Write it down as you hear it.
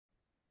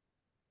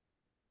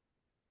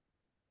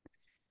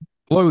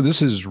Hello,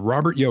 this is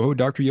Robert Yoho,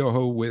 Dr.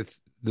 Yoho with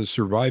the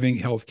Surviving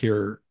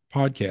Healthcare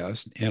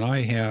podcast, and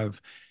I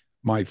have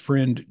my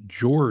friend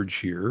George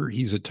here.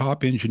 He's a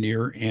top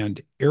engineer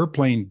and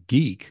airplane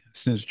geek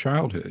since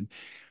childhood,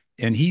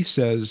 and he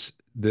says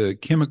the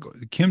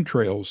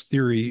chemtrails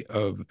theory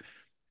of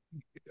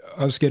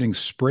us getting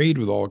sprayed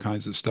with all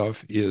kinds of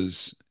stuff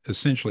is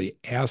essentially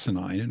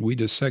asinine. And we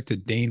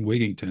dissected Dane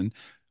Wigington,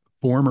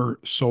 former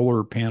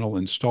solar panel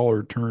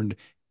installer turned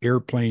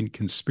airplane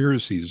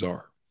conspiracy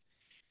czar.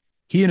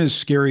 He and his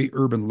scary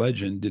urban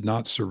legend did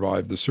not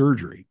survive the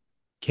surgery.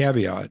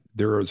 Caveat,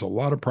 there is a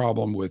lot of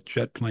problem with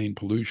jet plane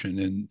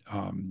pollution,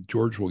 and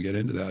George will get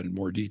into that in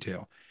more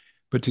detail.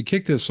 But to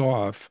kick this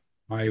off,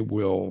 I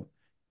will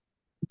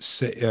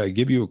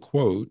give you a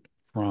quote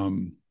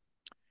from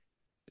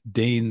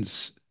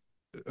Dane's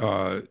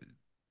uh,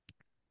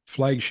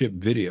 flagship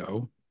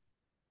video.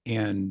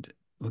 And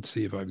let's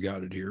see if I've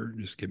got it here.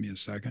 Just give me a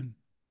second.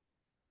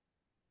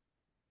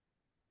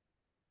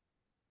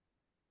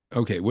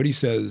 Okay, what he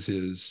says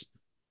is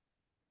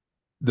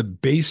the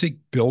basic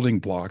building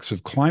blocks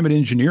of climate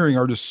engineering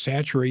are to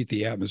saturate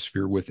the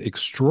atmosphere with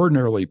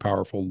extraordinarily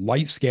powerful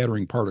light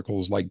scattering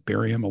particles like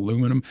barium,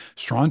 aluminum,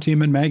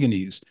 strontium, and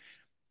manganese.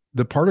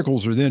 The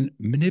particles are then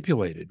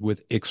manipulated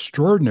with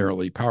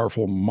extraordinarily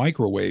powerful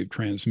microwave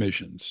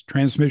transmissions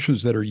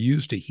that are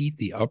used to heat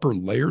the upper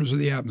layers of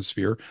the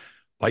atmosphere,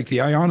 like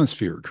the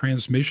ionosphere,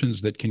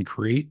 transmissions that can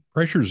create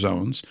pressure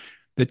zones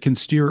that can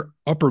steer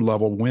upper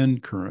level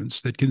wind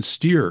currents, that can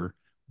steer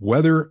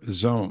weather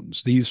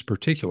zones. These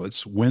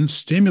particulates, when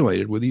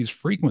stimulated with these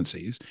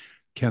frequencies,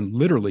 can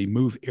literally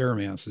move air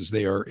masses.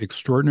 They are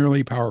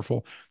extraordinarily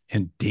powerful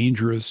and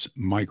dangerous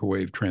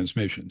microwave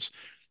transmissions.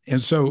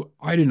 And so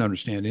I didn't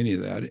understand any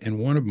of that. And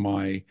one of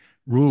my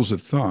rules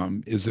of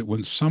thumb is that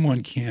when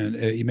someone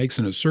he makes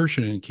an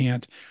assertion and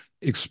can't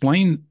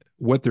explain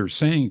what they're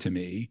saying to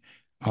me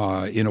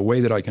in a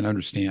way that I can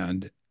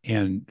understand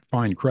and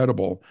find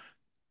credible,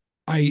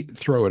 I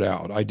throw it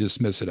out. I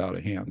dismiss it out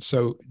of hand.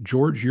 So,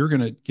 George, you're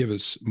going to give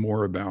us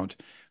more about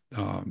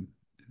um,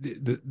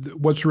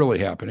 what's really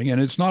happening.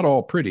 And it's not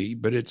all pretty,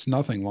 but it's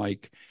nothing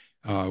like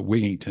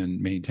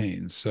Wigington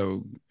maintains.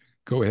 So,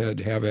 go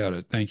ahead, have at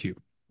it. Thank you.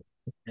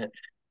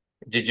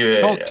 Did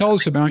you? Tell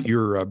us about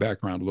your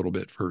background a little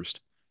bit first.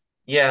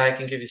 Yeah, I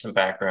can give you some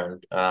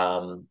background.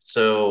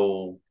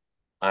 So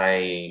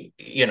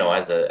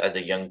as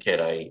a young kid,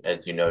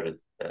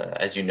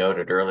 as you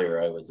noted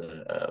earlier, I was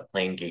a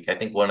plane geek. I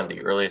think one of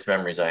the earliest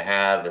memories I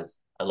have is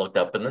I looked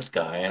up in the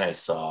sky and I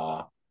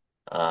saw,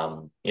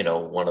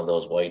 one of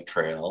those white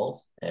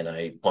trails, and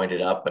I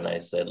pointed up and I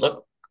said,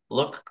 look,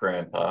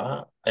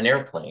 Grandpa, an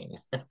airplane."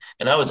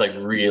 And I was like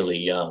really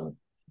young.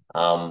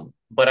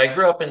 But I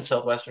grew up in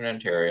southwestern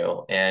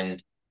Ontario,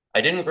 and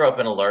I didn't grow up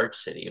in a large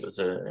city. It was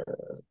a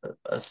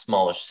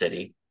smallish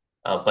city,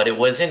 but it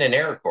was in an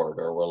air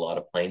corridor where a lot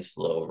of planes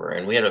flew over.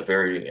 And we had a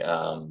very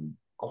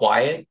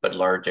quiet but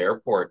large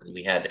airport. And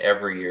we had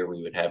every year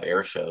we would have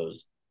air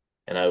shows.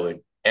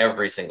 And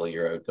every single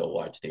year, I would go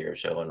watch the air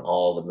show, and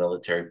all the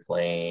military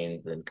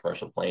planes and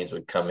commercial planes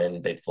would come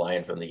in. They'd fly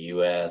in from the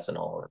US and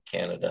all over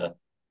Canada.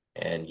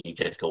 And you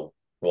get to go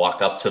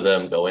walk up to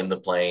them, go in the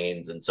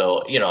planes. And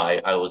so,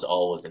 I was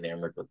always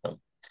enamored with them.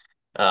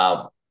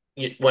 Um,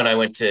 when I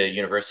went to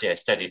university, I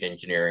studied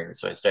engineering.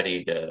 So I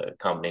studied a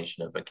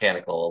combination of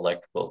mechanical,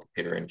 electrical,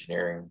 computer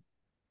engineering.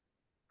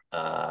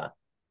 Uh,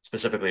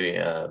 Specifically,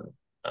 I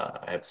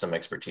have some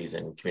expertise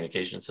in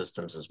communication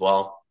systems as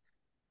well.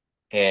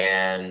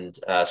 And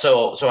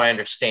so I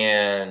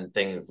understand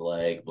things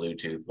like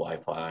Bluetooth,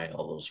 Wi-Fi,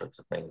 all those sorts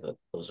of things. That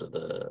those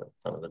are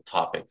some of the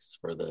topics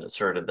for the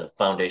sort of the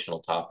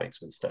foundational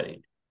topics we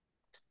studied.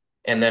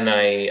 And then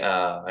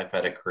I've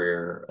had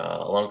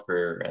a long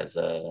career as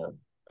a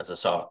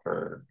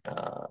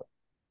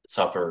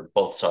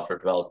both software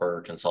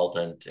developer,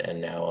 consultant,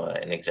 and now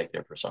an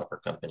executive for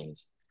software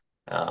companies.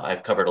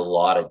 I've covered a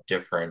lot of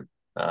different.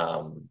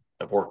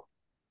 I've worked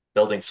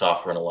building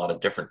software in a lot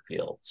of different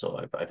fields, so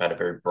I've had a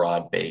very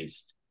broad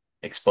based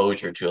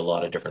exposure to a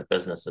lot of different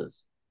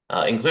businesses,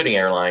 including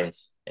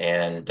airlines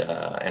and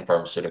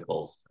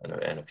pharmaceuticals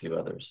and a few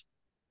others,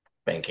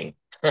 banking.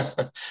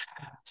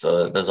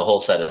 So there's a whole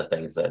set of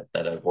things that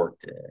I've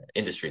worked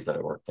industries that I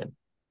worked in.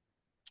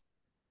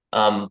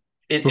 Um,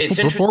 Before,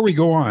 it's before we interesting.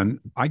 go on,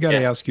 I got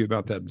to Yeah. ask you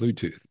about that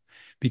Bluetooth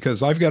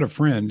because I've got a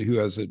friend who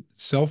has a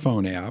cell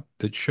phone app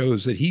that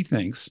shows that he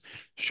thinks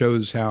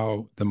shows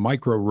how the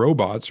micro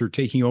robots are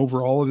taking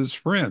over all of his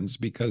friends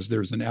because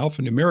there's an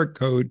alphanumeric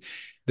code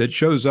that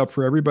shows up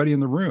for everybody in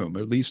the room,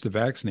 at least the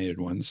vaccinated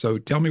ones. So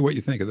tell me what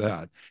you think of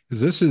that,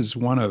 because this is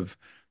one of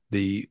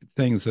the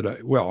things that I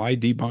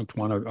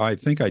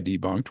think I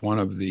debunked one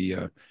of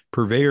the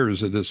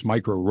purveyors of this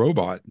micro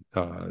robot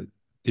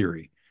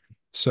theory.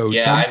 So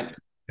Yeah, tell me.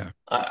 Yeah.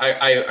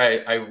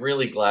 I'm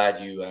really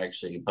glad you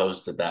actually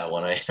posted that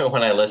when I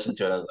when I listened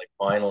to it. I was like,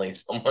 finally,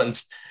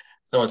 someone's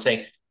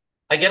saying.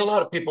 I get a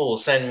lot of people will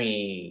send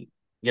me,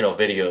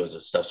 videos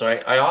of stuff. So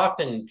I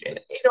often,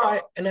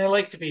 I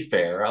like to be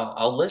fair.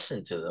 I'll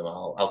listen to them.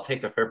 I'll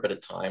take a fair bit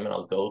of time and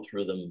I'll go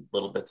through them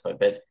little bits by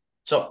bit.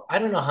 So I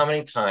don't know how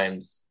many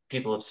times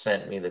people have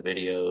sent me the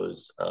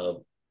videos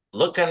of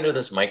look under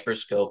this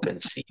microscope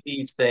and see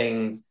these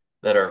things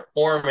that are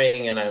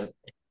forming. And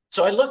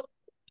so I look,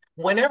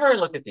 whenever I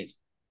look at these,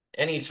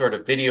 any sort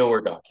of video or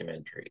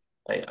documentary,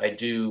 I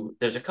do,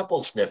 there's a couple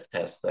of sniff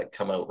tests that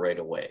come out right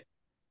away.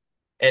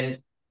 And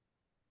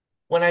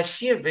when I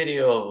see a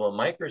video of a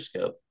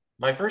microscope,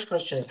 my first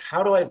question is,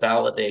 how do I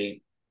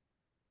validate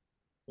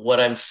what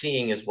I'm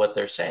seeing is what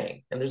they're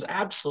saying? And there's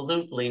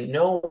absolutely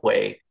no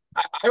way.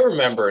 I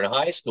remember in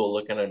high school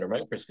looking under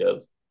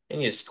microscopes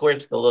and you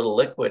squish the little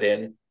liquid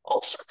in,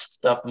 all sorts of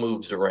stuff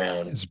moves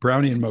around. It's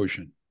Brownian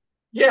motion.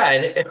 Yeah,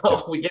 and Yeah.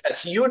 oh yeah,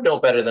 so you would know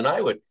better than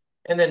I would.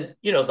 And then,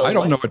 the I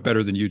don't know light, it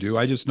better than you do.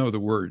 I just know the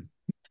word.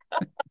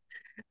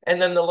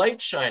 and then the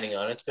light shining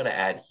on it's going to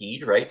add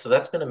heat, right? So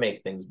that's going to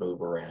make things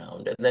move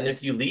around. And then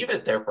if you leave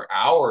it there for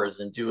hours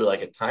and do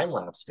like a time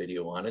lapse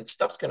video on it,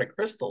 stuff's going to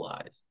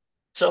crystallize.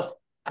 So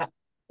uh,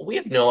 we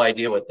have no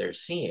idea what they're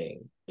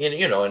seeing.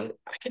 And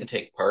I can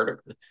take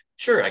particles.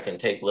 Sure, I can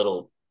take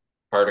little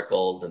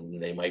particles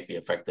and they might be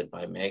affected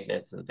by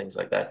magnets and things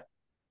like that.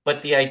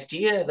 But the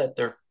idea that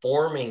they're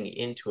forming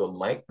into a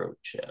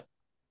microchip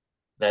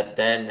that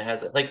then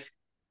has it, like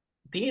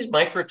these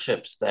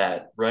microchips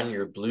that run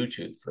your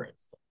Bluetooth, for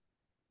instance,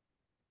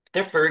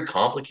 they're very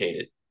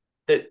complicated.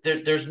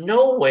 There's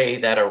no way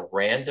that a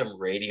random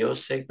radio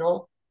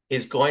signal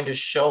is going to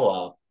show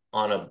up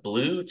on a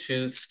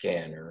Bluetooth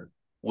scanner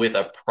with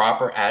a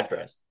proper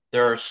address.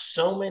 There are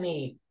so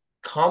many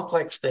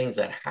complex things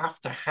that have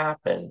to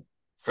happen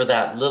for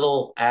that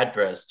little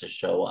address to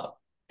show up.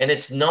 And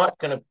it's not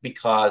going to be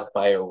caused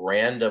by a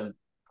random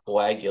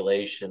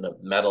coagulation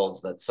of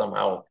metals that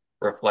somehow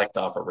reflect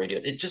off a radio.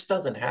 It just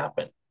doesn't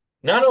happen.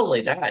 Not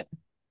only that,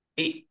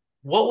 it,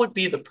 what would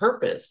be the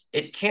purpose?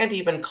 It can't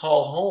even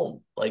call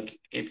home. Like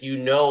if you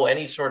know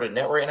any sort of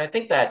network, and I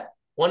think that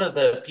one of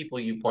the people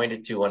you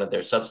pointed to, one of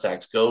their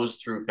Substacks, goes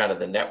through kind of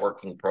the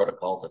networking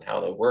protocols and how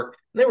they work.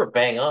 And they were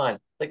bang on.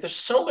 Like there's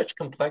so much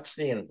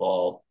complexity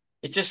involved.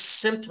 It just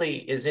simply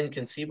is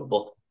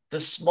inconceivable. The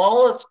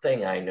smallest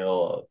thing I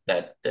know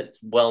of that's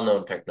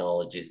well-known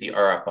technology is the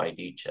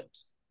RFID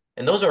chips.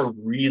 And those are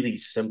really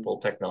simple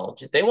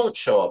technologies. They won't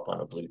show up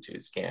on a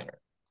Bluetooth scanner.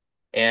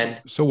 And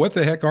So what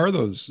the heck are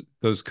those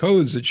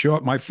codes that show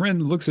up? My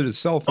friend looks at his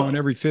cell phone oh,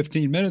 every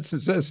 15 minutes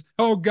and says,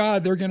 "Oh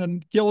God, they're going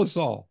to kill us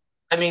all."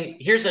 I mean,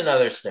 here's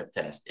another sniff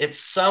test. If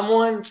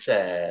someone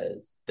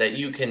says that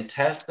you can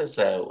test this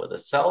out with a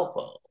cell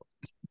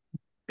phone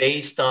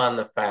based on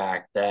the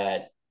fact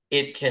that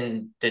it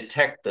can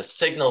detect the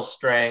signal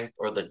strength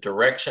or the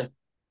direction,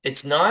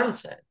 it's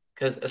nonsense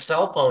because a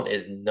cell phone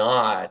is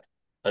not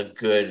a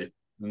good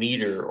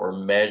meter or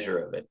measure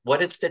of it.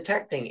 What it's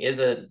detecting is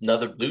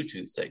another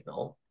Bluetooth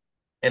signal,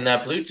 and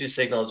that Bluetooth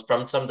signal is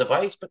from some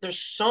device. But there's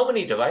so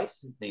many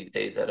devices these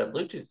days that have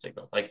Bluetooth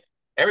signals. Like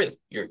everything,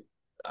 you're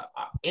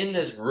in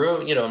this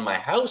room, in my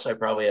house, I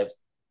probably have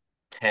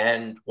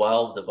 10,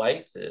 12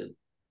 devices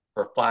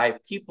for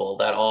 5 people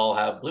that all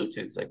have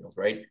Bluetooth signals,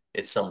 right?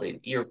 It's somebody's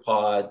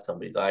earpods,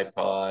 somebody's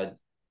iPods,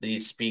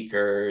 these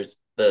speakers,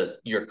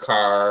 your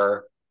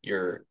car,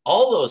 your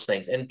all those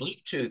things. And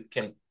Bluetooth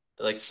can,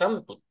 like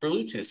some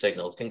Bluetooth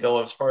signals can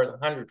go as far as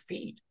 100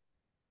 feet.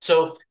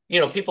 So,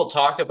 people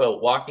talk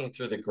about walking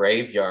through the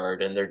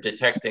graveyard and they're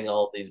detecting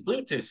all these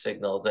Bluetooth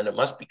signals and it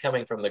must be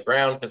coming from the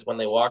ground because when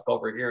they walk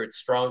over here, it's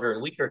stronger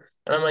and weaker.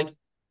 And I'm like,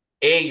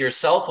 your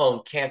cell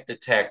phone can't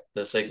detect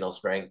the signal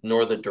strength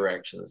nor the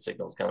direction the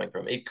signal's coming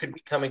from. It could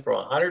be coming from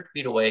 100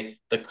 feet away.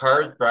 The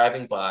car is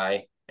driving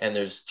by and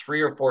there's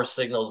 3 or 4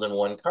 signals in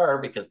one car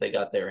because they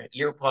got their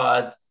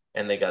earpods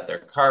and they got their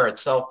car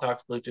itself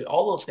talks Bluetooth.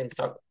 All those things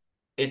talk.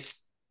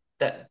 It's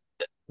that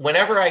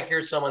whenever I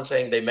hear someone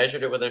saying they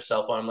measured it with their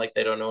cell phone, I'm like,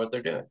 they don't know what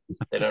they're doing.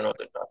 They don't know what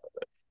they're talking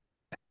about.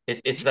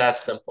 It's that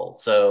simple.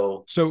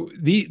 So, So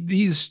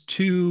these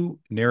two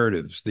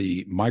narratives,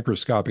 the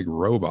microscopic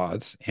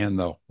robots and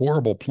the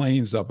horrible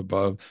planes up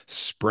above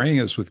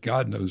spraying us with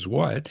God knows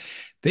what,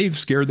 they've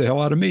scared the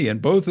hell out of me.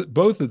 And both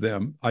of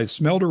them, I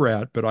smelled a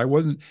rat, but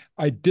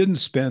I didn't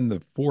spend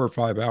the 4 or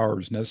 5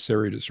 hours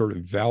necessary to sort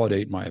of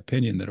validate my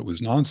opinion that it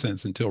was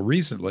nonsense until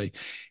recently.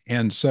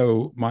 And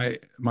so my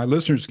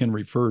listeners can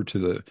refer to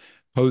the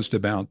post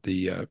about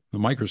the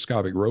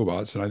microscopic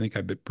robots, and I think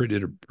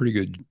did a pretty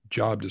good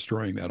job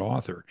destroying that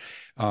author.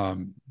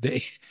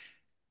 They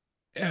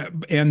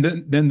and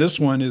then this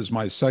one is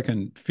my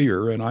second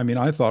fear, and I mean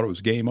I thought it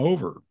was game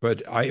over,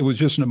 but it was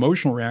just an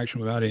emotional reaction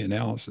without any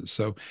analysis.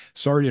 So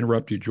sorry to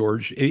interrupt you,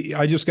 George.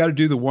 I just got to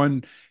do the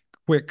one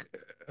quick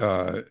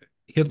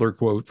Hitler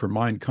quote from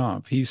Mein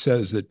Kampf. He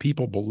says that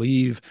people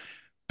believe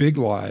big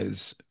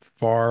lies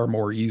far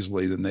more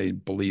easily than they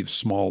believe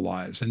small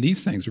lies. And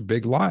these things are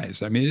big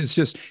lies. I mean,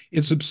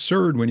 it's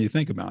absurd when you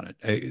think about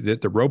it,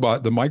 that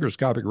the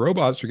microscopic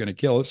robots are going to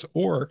kill us,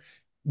 or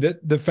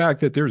that the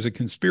fact that there's a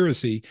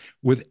conspiracy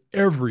with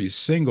every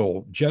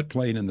single jet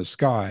plane in the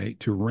sky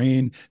to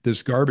rain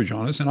this garbage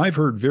on us. And I've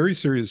heard very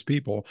serious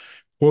people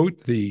quote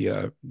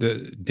the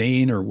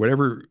Dane or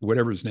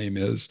whatever his name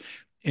is,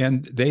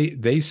 And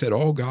they said,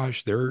 "Oh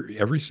gosh,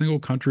 every single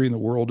country in the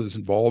world is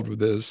involved with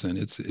this, and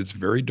it's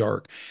very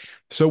dark."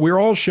 So we're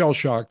all shell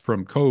shocked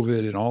from COVID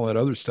and all that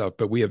other stuff,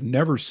 but we have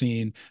never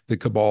seen the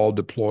cabal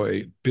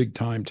deploy big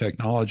time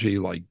technology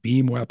like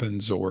beam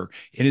weapons or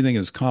anything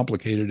as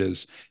complicated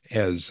as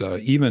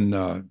even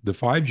the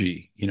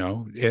 5G,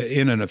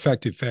 in an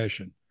effective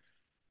fashion.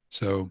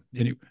 So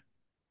anyway,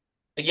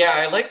 Yeah,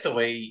 I like the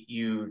way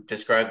you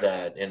described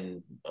that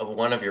in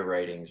one of your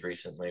writings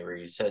recently, where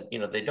you said,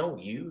 they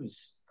don't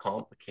use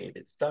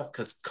complicated stuff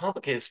because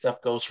complicated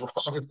stuff goes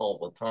wrong all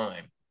the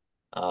time.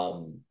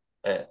 Um,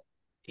 uh,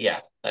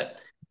 yeah.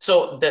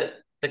 So the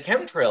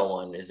chemtrail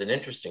one is an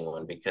interesting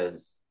one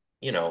because,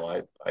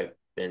 I've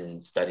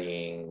been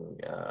studying,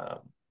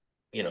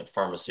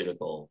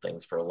 pharmaceutical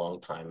things for a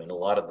long time, and a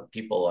lot of the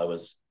people I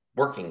was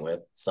working with,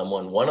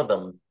 one of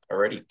them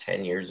already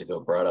 10 years ago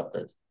brought up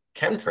this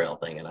chemtrail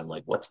thing, and I'm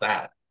like, "What's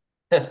that?"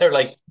 And they're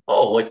like,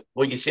 "Oh,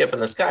 what you see up in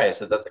the sky?" I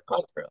said, "That's a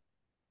contrail."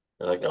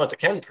 They're like, "No, it's a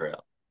chemtrail."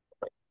 I'm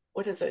like,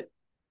 "What is it?"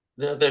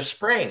 They're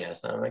spraying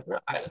us, and I'm like, "No."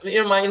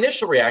 My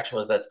initial reaction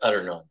was that's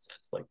utter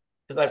nonsense. Like,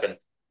 because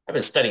I've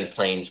been studying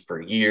planes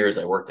for years.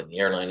 I worked in the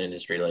airline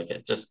industry. Like,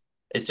 it just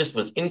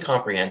was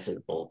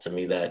incomprehensible to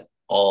me that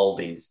all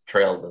these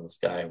trails in the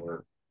sky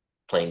were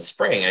planes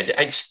spraying.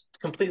 I just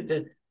completely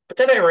did. But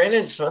then I ran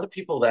into some other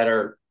people that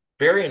are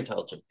very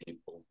intelligent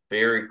people,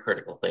 very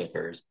critical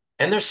thinkers,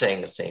 and they're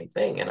saying the same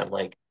thing. And I'm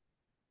like,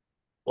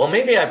 well,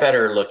 maybe I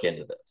better look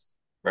into this,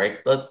 right?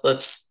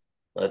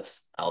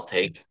 I'll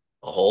take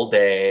a whole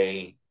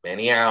day,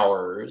 many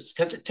hours,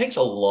 because it takes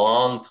a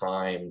long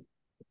time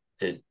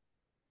to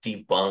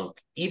debunk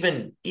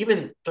even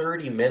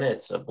 30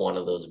 minutes of one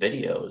of those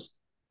videos.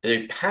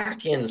 They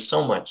pack in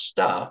so much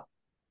stuff.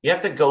 You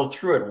have to go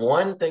through it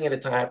one thing at a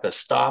time, have to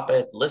stop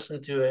it,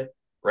 listen to it,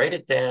 write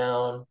it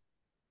down,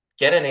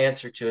 get an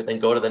answer to it, then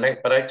go to the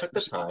next. But I took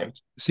the time.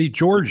 see,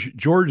 George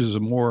is a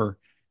more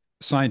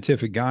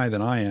scientific guy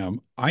than I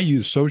am. I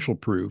use social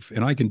proof,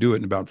 and I can do it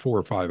in about 4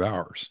 or 5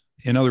 hours.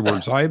 In other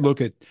words, I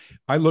look at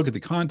the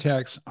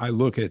context, I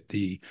look at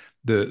the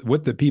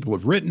what the people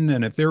have written,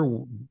 and if they're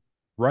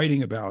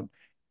writing about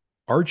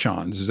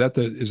archons, is that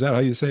how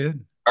you say it?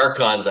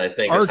 Archons, I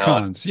think, is how I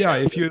Archons, yeah.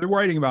 pronounce If it. you're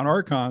writing about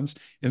archons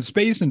and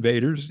space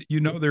invaders,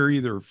 they're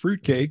either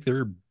fruitcake,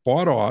 they're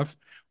bought off,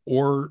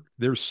 or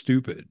they're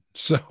stupid.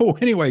 So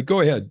anyway,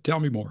 go ahead, tell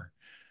me more.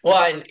 Well,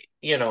 I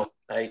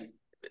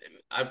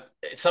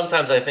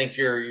sometimes I think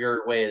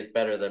your way is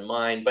better than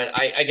mine, but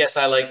I guess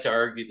I like to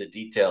argue the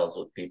details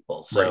with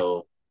people. Right.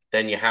 So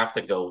then you have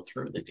to go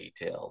through the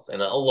details,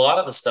 and a lot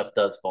of the stuff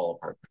does fall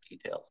apart in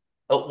details.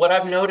 But what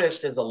I've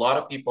noticed is a lot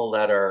of people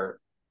that are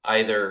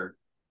either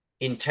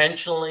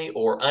intentionally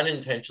or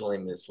unintentionally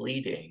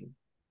misleading,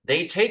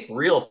 they take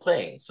real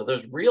things. So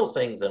there's real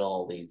things in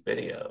all these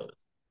videos,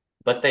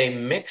 but they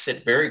mix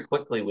it very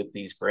quickly with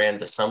these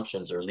grand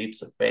assumptions or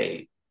leaps of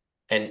faith.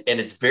 And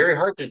it's very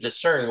hard to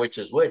discern which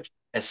is which,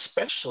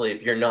 especially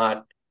if you're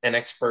not an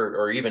expert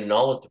or even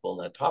knowledgeable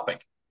in that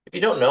topic. If you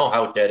don't know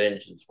how jet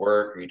engines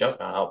work, or you don't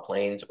know how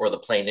planes or the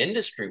plane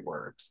industry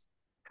works,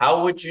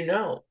 how would you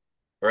know?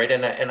 Right.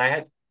 And I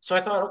had, so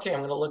I thought, okay, I'm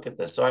going to look at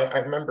this. So I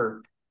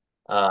remember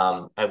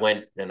I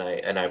went and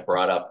I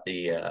brought up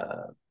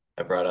the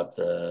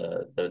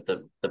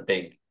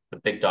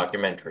big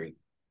documentary,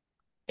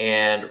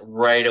 and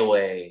right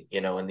away,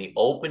 in the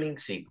opening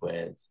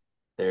sequence,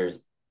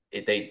 there's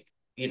they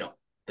you know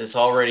this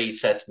already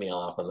sets me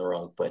off on the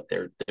wrong foot.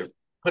 They're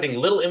putting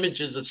little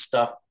images of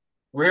stuff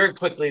very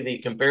quickly that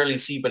you can barely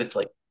see, but it's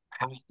like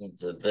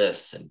patterns of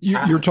this and You're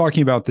patterns.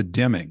 talking about the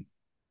dimming.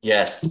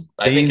 Yes,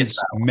 I think it's Bain's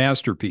that one.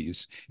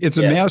 masterpiece. It's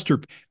a Yes.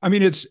 master. I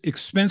mean, it's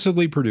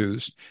expensively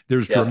produced.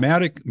 There's Yep.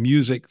 dramatic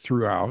music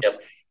throughout.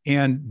 Yep.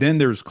 And then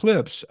there's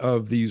clips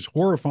of these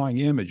horrifying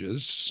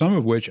images, some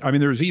of which, I mean,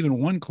 there's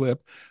even one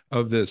clip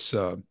of this,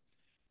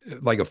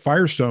 like a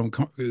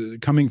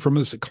firestorm coming from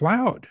this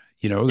cloud,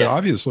 that Yep.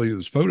 obviously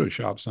was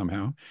Photoshopped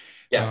somehow.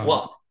 Yeah. Uh,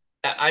 Well,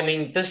 I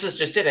mean, this is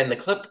just it. And the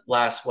clip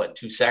lasts what,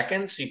 2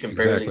 seconds? So you can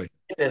barely exactly.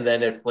 see it, and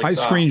then it I flicks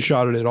off.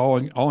 screenshotted it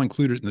all. I'll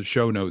include it in the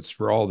show notes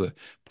for all the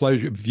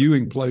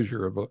viewing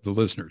pleasure of the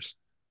listeners.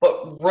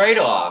 But right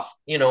off,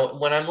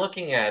 when I'm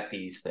looking at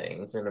these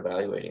things and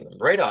evaluating them,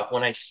 right off,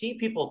 when I see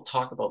people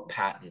talk about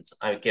patents,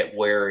 I get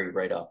wary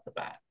right off the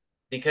bat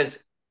because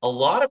a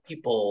lot of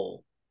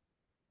people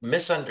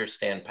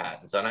misunderstand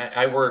patents. And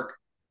I've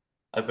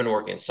been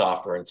working in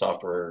software, and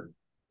software,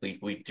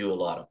 we do a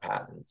lot of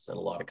patents, and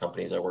a lot of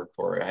companies I work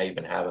for, I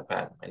even have a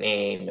patent in my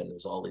name, and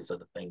there's all these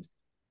other things.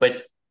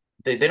 But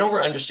they don't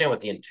really understand what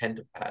the intent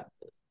of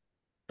patents is.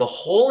 The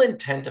whole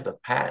intent of a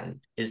patent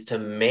is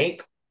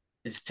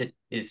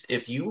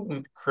if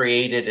you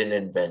created an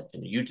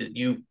invention, you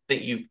don't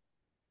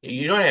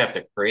have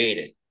to create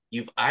it.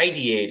 You've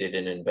ideated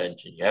an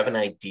invention. You have an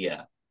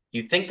idea.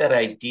 You think that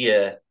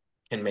idea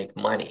can make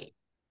money.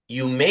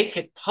 You make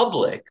it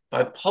public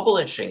by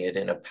publishing it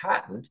in a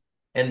patent,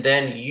 and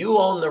then you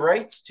own the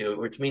rights to it,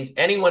 which means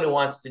anyone who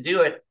wants to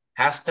do it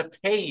has to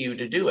pay you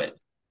to do it.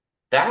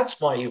 That's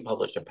why you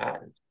publish a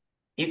patent.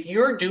 If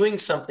you're doing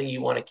something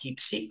you want to keep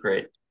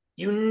secret,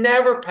 you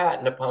never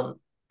patent upon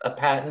a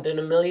patent in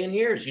a million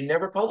years. You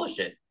never publish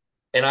it.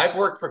 And I've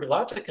worked for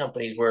lots of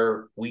companies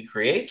where we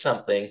create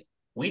something,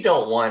 we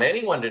don't want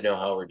anyone to know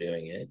how we're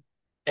doing it.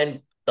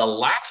 And the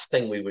last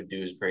thing we would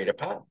do is create a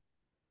patent.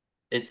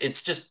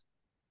 It's just,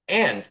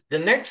 and the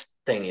next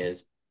thing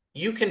is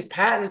you can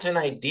patent an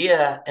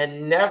idea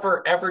and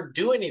never ever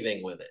do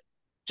anything with it.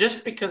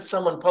 Just because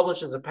someone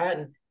publishes a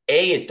patent,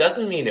 A, it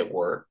doesn't mean it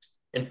works.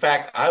 In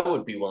fact, I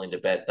would be willing to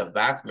bet the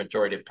vast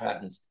majority of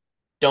patents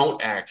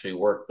don't actually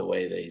work the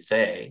way they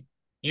say.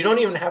 You don't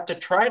even have to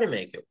try to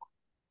make it work.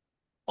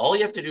 All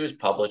you have to do is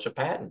publish a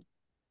patent.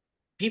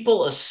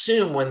 People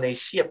assume when they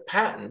see a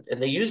patent,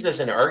 and they use this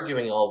in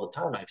arguing all the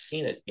time. I've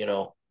seen it,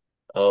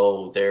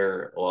 oh,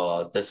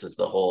 this is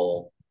the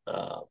whole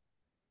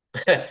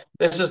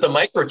this is the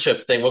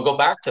microchip thing. We'll go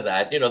back to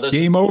that. There's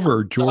Game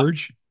over,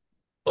 George.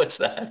 what's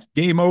that?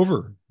 Game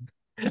over.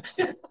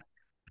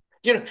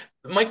 you know,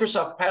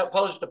 Microsoft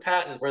published a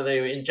patent where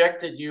they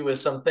injected you with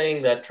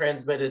something that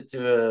transmitted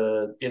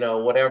to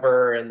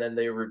whatever, and then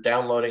they were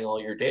downloading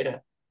all your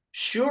data.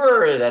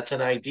 Sure, that's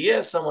an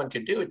idea someone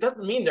could do. It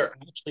doesn't mean they're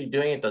actually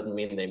doing it. Doesn't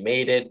mean they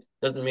made it.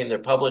 Doesn't mean they're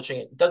publishing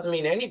it. Doesn't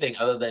mean anything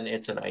other than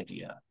it's an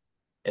idea,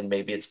 and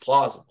maybe it's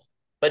plausible.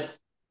 But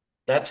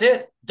that's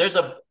it.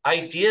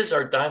 Ideas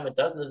are a dime a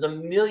dozen. There's a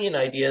million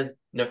ideas,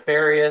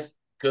 nefarious,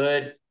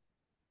 good.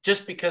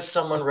 Just because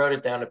someone wrote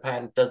it down to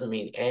patent doesn't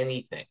mean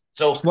anything. It's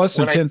So less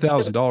than when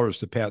 $10,000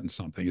 to patent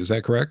something. Is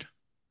that correct?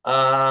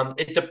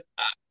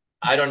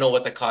 I don't know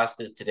what the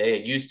cost is today.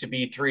 It used to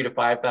be 3 to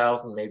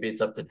 5,000. Maybe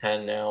it's up to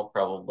 10 now,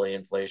 probably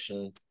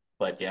inflation.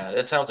 But yeah,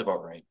 that sounds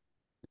about right.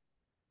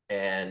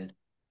 And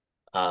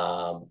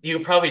you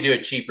could probably do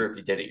it cheaper if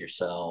you did it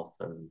yourself.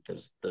 And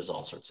there's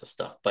all sorts of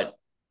stuff. But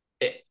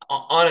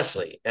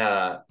honestly,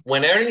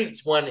 when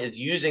anyone is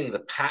using the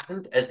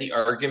patent as the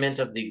argument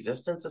of the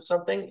existence of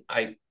something,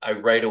 I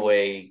right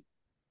away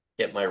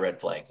get my red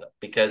flags up,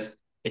 because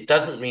it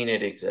doesn't mean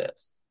it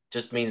exists. It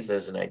just means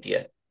there's an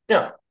idea.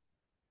 No,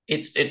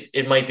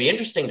 it might be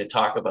interesting to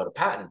talk about a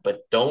patent,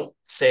 but don't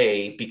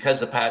say because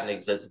the patent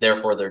exists,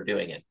 therefore they're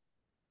doing it.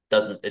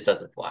 It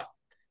doesn't fly.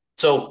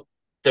 So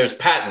there's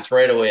patents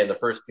right away in the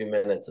first few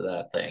minutes of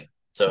that thing.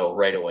 So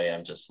right away,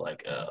 I'm just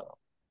like, oh,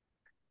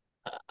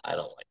 I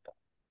don't like that.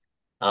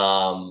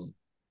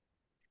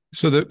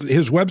 So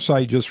his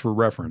website, just for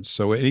reference,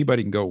 so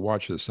anybody can go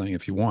watch this thing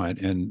if you want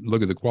and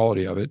look at the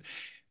quality of it,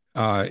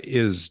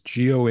 is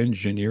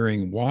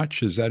Geoengineering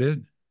Watch. Is that it?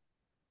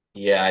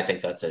 Yeah, I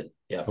think that's it.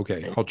 Yeah.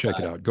 Okay, And I'll it's check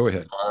it got out. Go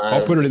ahead.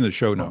 I'll put tons it of in the stuff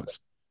show on there. notes.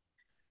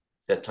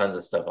 It's got tons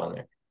of stuff on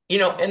there.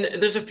 And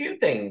there's a few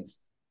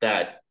things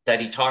that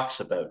he talks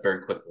about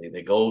very quickly.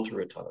 They go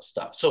through a ton of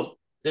stuff. So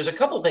there's a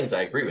couple of things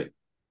I agree with.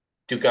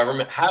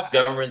 Have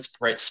governments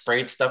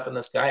sprayed stuff in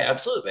the sky?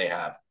 Absolutely, they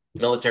have.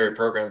 Military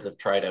programs have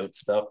tried out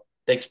stuff.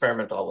 They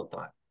experiment all the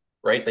time,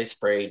 right? They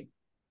sprayed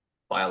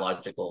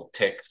biological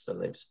ticks and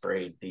they've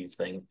sprayed these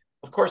things.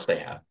 Of course they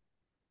have.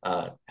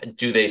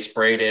 Do they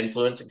spray to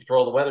influence and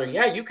control the weather?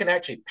 Yeah, you can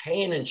actually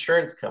pay an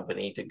insurance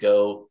company to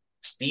go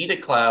seed a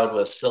cloud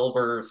with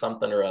silver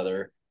something or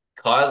other,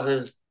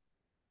 causes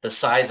the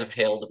size of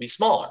hail to be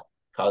smaller,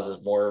 causes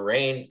more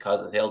rain,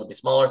 causes hail to be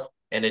smaller,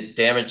 and it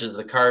damages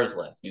the cars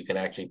less. You can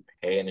actually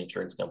pay an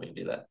insurance company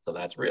to do that. So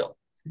that's real.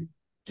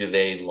 Do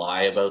they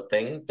lie about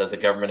things? Does the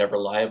government ever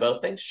lie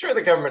about things? Sure,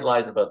 the government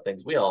lies about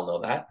things. We all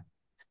know that.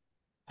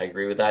 I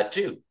agree with that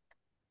too.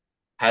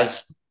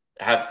 Has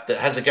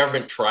has the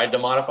government tried to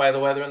modify the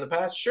weather in the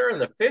past? Sure. In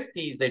the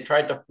 50s, they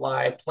tried to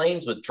fly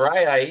planes with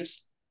dry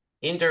ice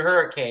into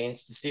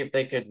hurricanes to see if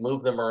they could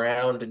move them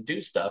around and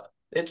do stuff.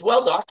 It's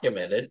well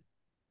documented.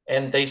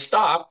 And they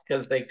stopped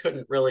because they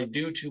couldn't really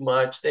do too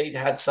much. They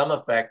had some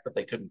effect, but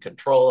they couldn't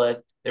control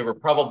it. They were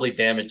probably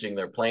damaging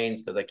their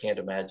planes, because I can't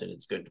imagine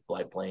it's good to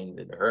fly planes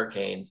into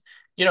hurricanes.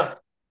 You know,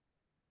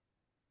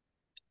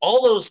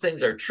 all those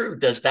things are true.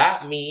 Does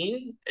that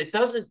mean it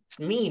doesn't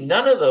mean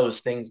none of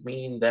those things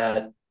mean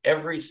that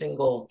every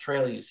single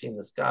trail you see in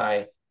the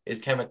sky is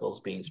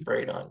chemicals being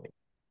sprayed on you?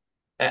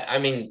 I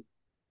mean,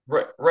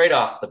 right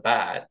off the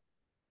bat,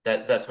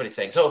 that's what he's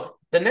saying. So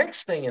the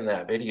next thing in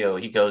that video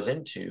he goes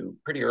into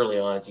pretty early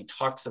on is he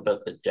talks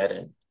about the jet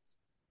engines.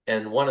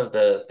 And one of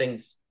the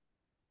things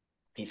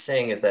he's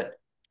saying is that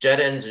jet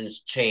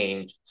engines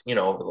changed,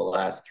 over the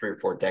last 3 or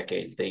 4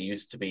 decades. They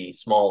used to be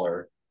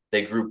smaller,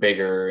 they grew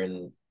bigger,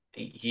 and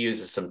he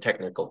uses some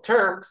technical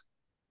terms.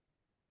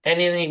 And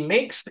then he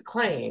makes the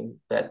claim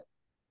that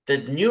the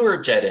newer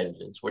jet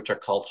engines, which are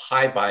called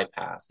high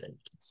bypass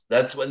engines,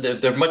 that's when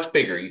they're much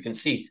bigger. You can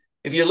see,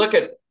 if you look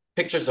at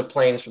pictures of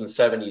planes from the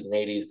 70s and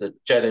 80s, the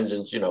jet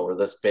engines, were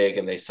this big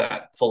and they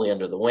sat fully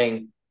under the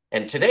wing.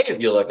 And today,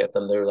 if you look at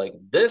them, they're like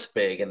this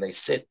big and they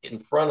sit in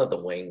front of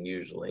the wing,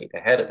 usually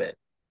ahead of it,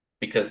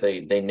 because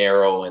they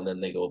narrow and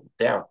then they go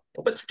down.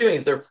 What they're doing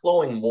is they're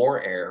flowing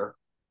more air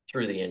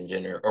through the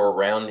engine or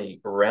around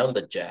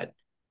the jet,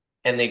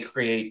 and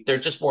they're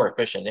just more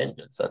efficient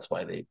engines. That's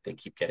why they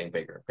keep getting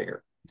bigger and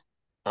bigger.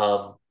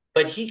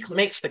 But he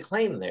makes the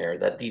claim there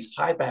that these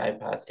high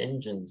bypass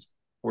engines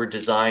were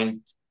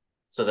designed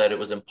so that it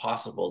was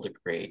impossible to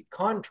create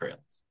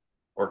contrails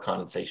or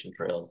condensation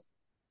trails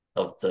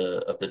of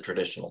the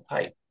traditional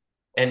type.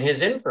 And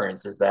his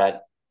inference is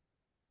that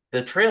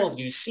the trails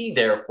you see,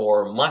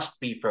 therefore, must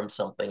be from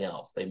something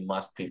else. They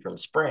must be from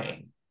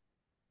spraying.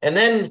 And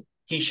then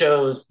he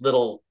shows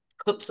little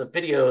clips of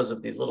videos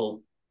of these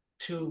little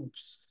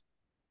tubes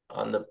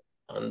on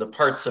the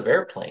parts of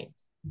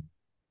airplanes.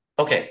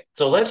 Okay,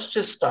 so let's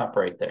just stop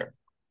right there.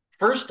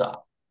 First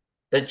off,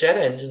 the jet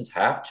engines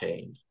have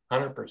changed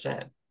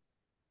 100%,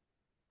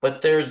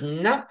 but there's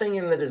nothing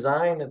in the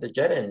design of the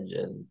jet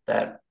engine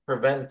that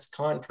prevents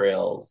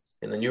contrails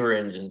in the newer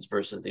engines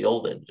versus the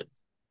old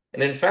engines.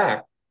 And in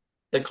fact,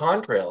 the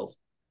contrails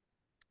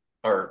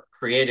are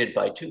created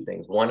by two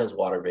things. One is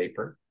water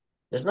vapor.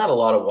 There's not a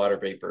lot of water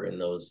vapor in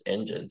those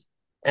engines.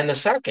 And the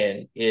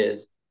second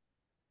is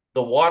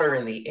the water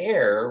in the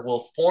air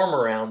will form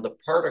around the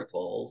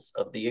particles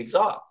of the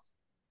exhaust,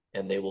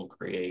 and they will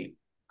create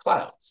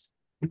clouds.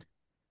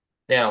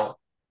 Now,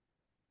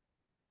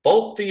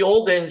 both the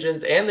old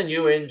engines and the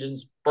new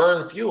engines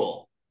burn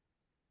fuel.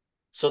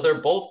 So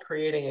they're both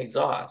creating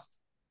exhaust.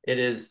 It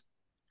is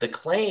the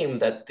claim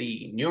that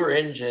the newer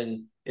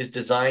engine is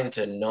designed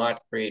to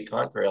not create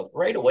contrails.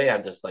 Right away,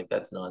 I'm just like,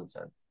 that's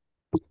nonsense.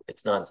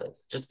 It's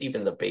nonsense. Just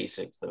even the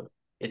basics of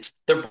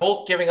they're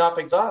both giving off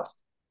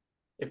exhaust.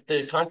 If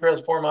the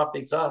contrails form off the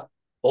exhaust,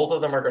 both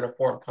of them are going to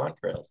form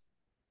contrails.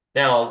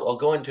 Now, I'll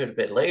go into it a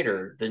bit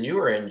later. The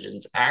newer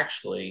engines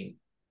actually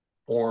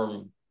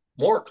form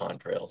more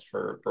contrails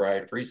for a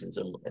variety of reasons,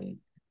 and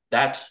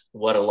that's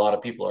what a lot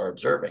of people are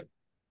observing.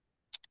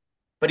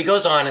 But he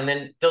goes on, and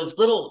then those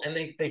little, and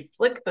they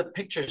flick the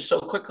pictures so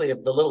quickly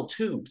of the little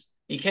tubes,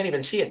 you can't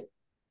even see it.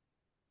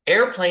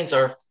 Airplanes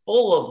are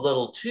full of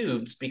little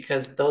tubes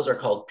because those are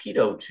called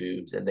pitot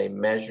tubes, and they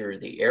measure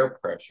the air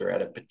pressure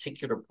at a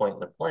particular point in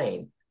the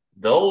plane.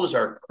 Those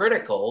are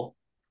critical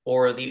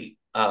for the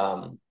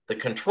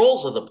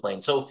controls of the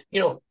plane. So,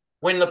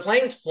 when the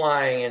plane's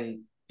flying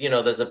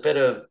and, there's a bit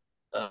of,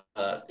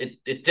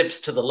 it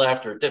dips to the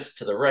left or dips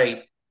to the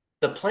right,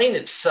 the plane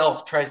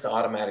itself tries to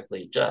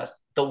automatically adjust.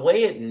 The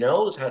way it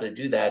knows how to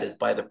do that is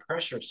by the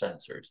pressure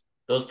sensors.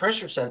 Those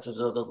pressure sensors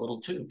are those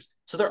little tubes.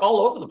 So they're all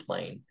over the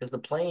plane because the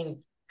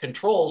plane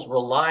controls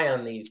rely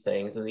on these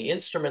things and the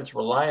instruments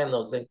rely on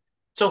those things.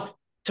 So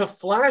to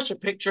flash a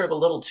picture of a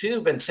little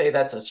tube and say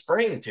that's a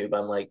spraying tube,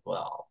 I'm like,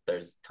 well,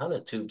 there's a ton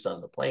of tubes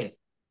on the plane.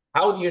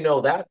 How do you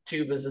know that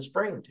tube is a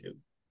spraying tube?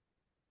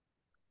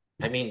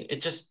 I mean,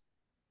 it just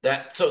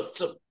that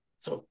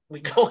so we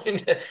go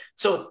into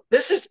so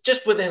this is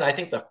just within, I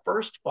think, the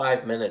first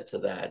 5 minutes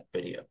of that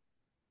video.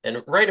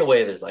 And right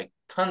away, there's like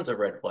tons of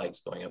red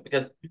flags going up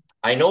because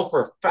I know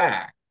for a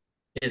fact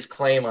his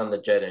claim on the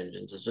jet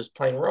engines is just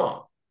plain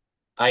wrong.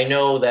 I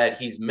know that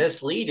he's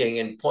misleading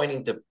and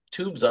pointing to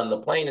tubes on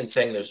the plane and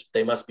saying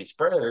they must be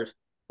sprayers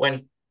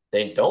when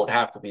they don't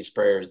have to be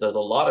sprayers. There's a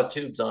lot of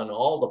tubes on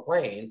all the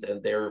planes,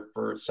 and they're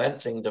for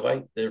sensing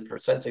They're for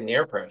sensing the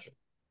air pressure.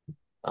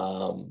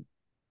 And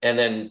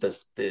then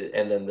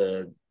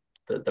the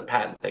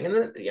patent thing, and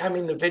then, I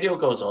mean, the video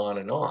goes on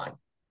and on.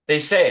 They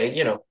say,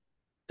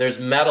 there's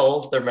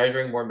metals, they're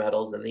measuring more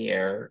metals in the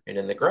air and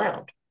in the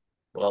ground.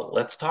 Well,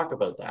 let's talk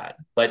about that.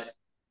 But,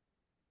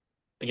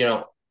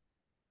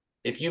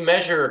 if you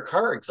measure a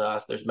car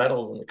exhaust, there's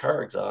metals in the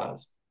car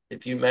exhaust.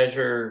 If you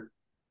measure,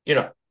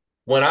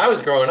 when I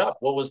was growing up,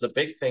 what was the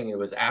big thing? It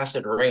was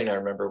acid rain, I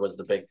remember, was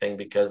the big thing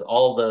because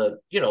all the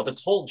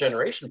cold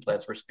generation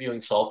plants were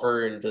spewing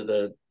sulfur into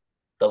the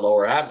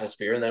lower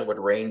atmosphere, and then it would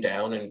rain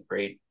down and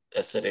create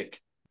acidic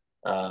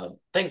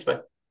things.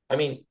 But I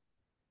mean,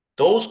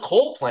 those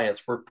coal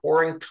plants were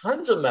pouring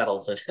tons of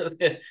metals into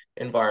the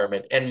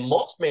environment, and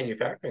most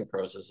manufacturing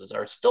processes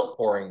are still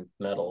pouring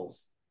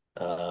metals,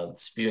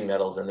 spewing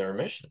metals in their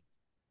emissions.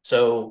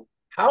 So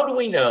how do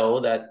we know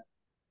that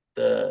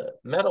the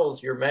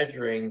metals you're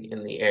measuring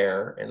in the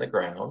air and the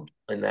ground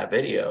in that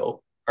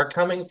video are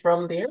coming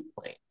from the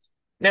airplanes?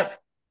 Now,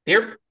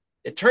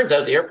 it turns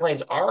out the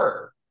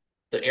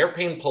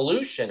airplane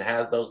pollution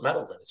has those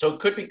metals in it. So it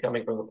could be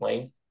coming from the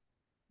planes,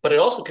 but it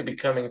also could be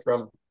coming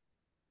from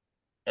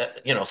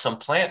some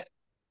plant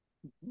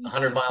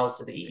 100 miles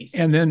to the east.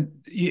 And then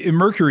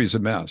mercury is a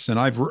mess. And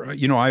I've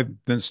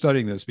been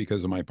studying this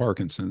because of my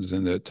Parkinson's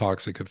and the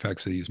toxic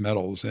effects of these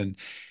metals. And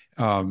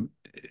um,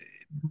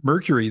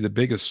 mercury, the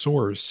biggest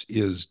source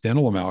is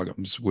dental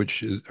amalgams,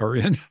 are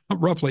in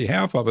roughly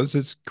half of us.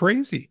 It's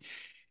crazy.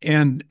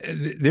 And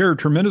they're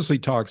tremendously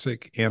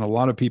toxic, and a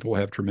lot of people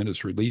have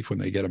tremendous relief when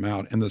they get them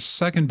out. And the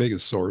second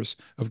biggest source,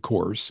 of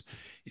course,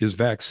 is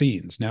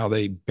vaccines. Now,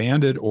 they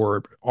banned it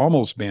or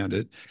almost banned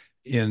it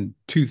in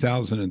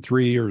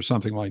 2003 or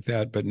something like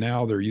that, but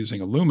now they're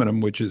using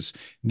aluminum, which is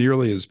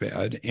nearly as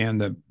bad.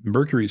 And the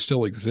mercury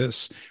still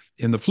exists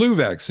in the flu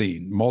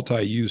vaccine,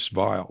 multi-use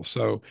vial.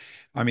 So,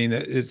 I mean,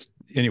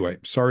 anyway,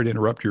 sorry to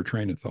interrupt your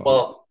train of thought.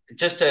 Well,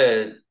 just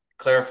to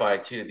clarify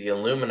too, the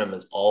aluminum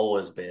has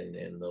always been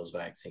in those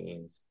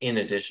vaccines in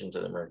addition to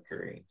the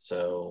mercury.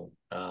 So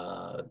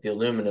the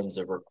aluminum is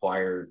a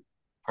required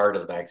part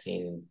of the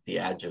vaccine, the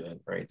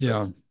adjuvant, right? So Yeah.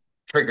 it's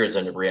triggers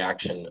a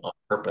reaction on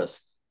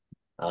purpose.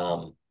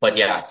 But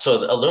yeah, so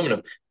the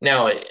aluminum.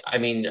 Now, I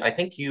mean, I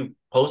think you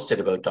posted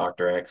about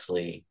Dr.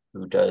 Exley,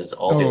 who does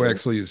all the Oh, aluminum.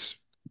 actually, he's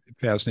a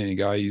fascinating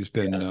guy.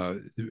 Yeah,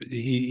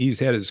 He's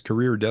had his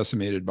career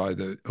decimated by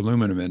the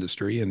aluminum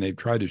industry, and they've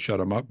tried to shut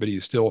him up, but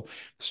he's still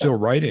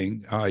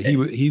writing.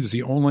 He's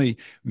the only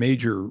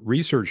major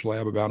research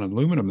lab about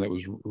aluminum that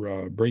was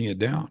bringing it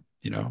down.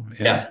 And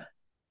yeah,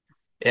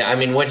 yeah. I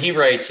mean, what he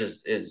writes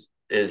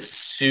is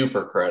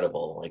super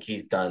credible. Like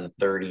he's done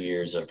 30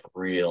 years of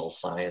real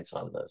science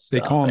on this they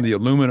stuff. call him the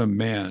aluminum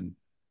man.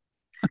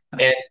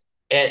 And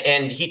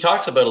and he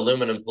talks about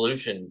aluminum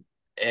pollution,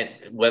 and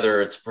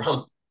whether it's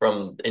from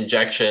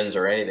injections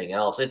or anything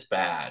else, it's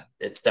bad.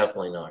 It's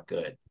definitely not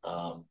good.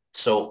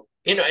 So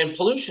and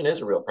pollution is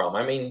a real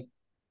problem. I mean,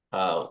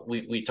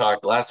 we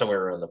talked last time we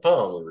were on the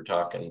phone. We were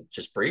talking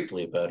just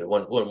briefly about it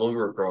when we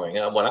were growing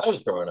up. When I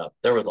was growing up,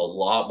 there was a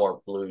lot more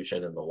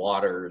pollution in the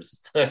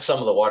waters. Some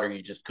of the water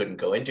you just couldn't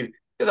go into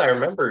because I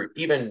remember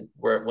even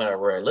where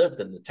I lived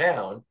in the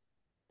town,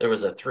 there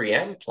was a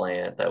 3M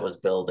plant that was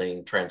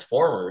building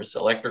transformers,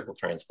 electrical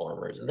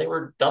transformers, and they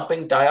were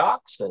dumping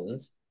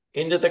dioxins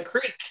into the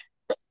creek,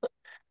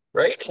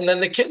 right? And then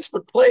the kids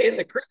would play in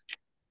the creek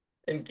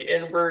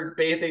and we're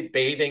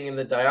bathing in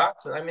the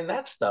dioxin. I mean,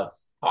 that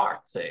stuff's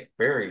toxic,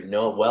 very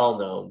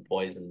well-known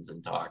poisons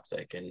and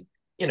toxic. And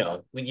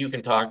you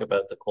can talk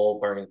about the coal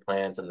burning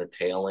plants and the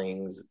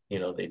tailings.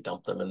 They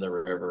dump them in the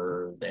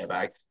river. They have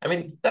I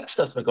mean, that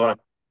stuff's been going on,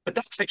 but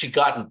that's actually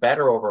gotten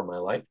better over my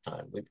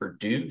lifetime. We've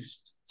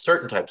reduced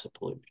certain types of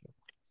pollution,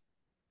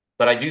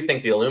 but I do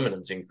think the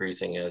aluminum's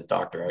increasing, as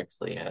Dr.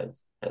 Exley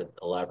has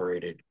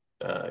elaborated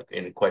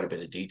in quite a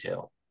bit of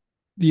detail.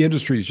 The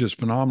industry is just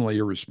phenomenally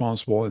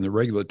irresponsible, and the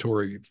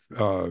regulatory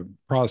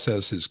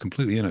process is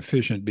completely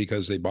inefficient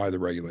because they buy the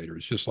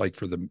regulators, just like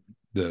for the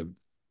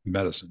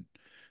medicine.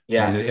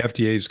 I mean, Yeah, the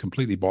FDA is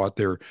completely bought.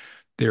 Their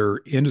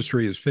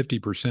industry is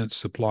 50%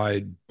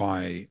 supplied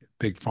by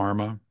big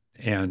pharma,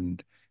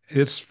 and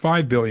it's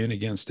 5 billion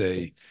against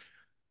a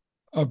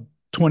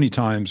 20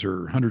 times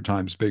or 100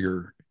 times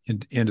bigger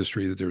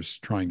industry that they're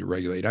trying to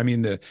regulate. I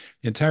mean, the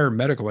entire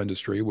medical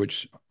industry,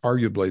 which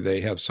arguably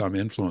they have some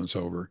influence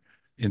over,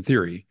 in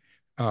theory,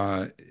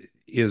 uh,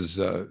 is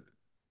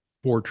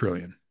 4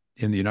 trillion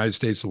in the United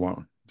States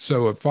alone.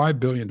 So a $5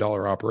 billion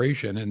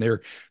operation, and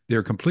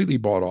they're completely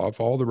bought off.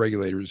 All the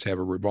regulators have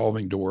a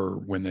revolving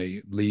door when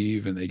they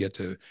leave, and they get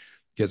to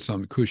get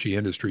some cushy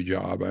industry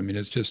job. I mean,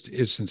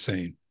 it's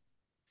insane.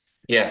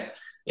 yeah,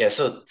 yeah.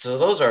 So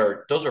those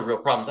are real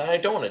problems, and I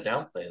don't want to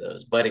downplay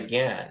those. But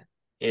again,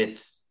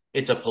 it's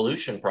a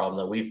pollution problem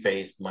that we've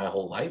faced my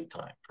whole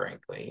lifetime.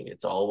 Frankly,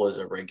 it's always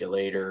a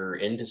regulator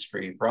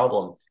industry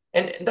problem,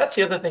 and that's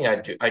the other thing I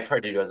do. I try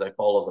to do as I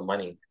follow the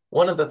money.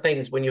 One of the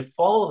things when you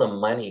follow the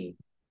money,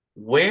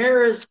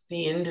 where is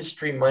the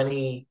industry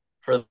money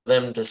for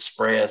them to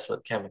spray us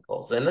with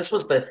chemicals? And this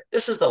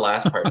is the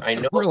last part.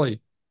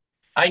 Really.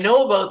 I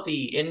know about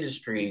the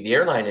industry, the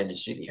airline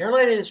industry. The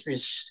airline industry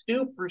is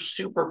super,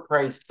 super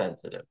price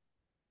sensitive.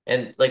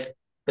 And like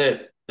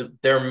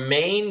their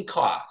main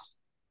costs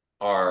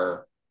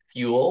are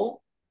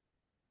fuel,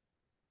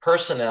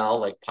 personnel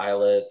like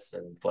pilots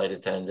and flight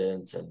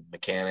attendants and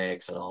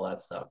mechanics and all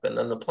that stuff, and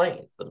then the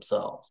planes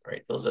themselves,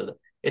 right?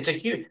 It's a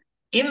huge,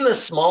 even the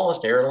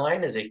smallest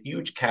airline is a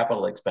huge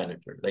capital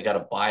expenditure. They got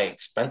to buy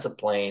expensive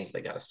planes,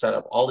 they got to set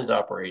up all these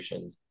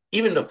operations,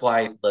 even to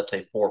fly, let's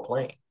say, 4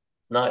 planes.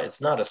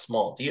 It's not a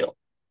small deal.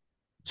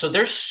 So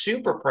they're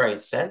super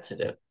price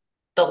sensitive.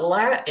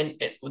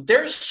 And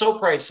they're so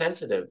price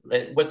sensitive.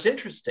 And what's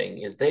interesting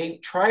is they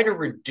try to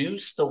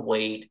reduce the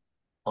weight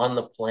on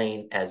the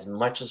plane as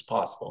much as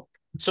possible.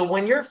 So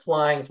when you're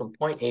flying from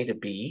point A to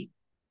B,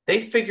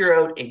 they figure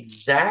out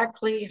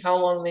exactly how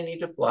long they need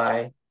to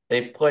fly.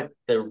 They put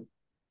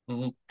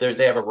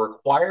they have a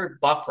required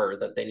buffer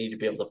that they need to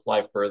be able to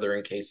fly further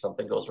in case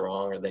something goes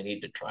wrong or they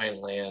need to try and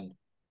land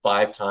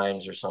 5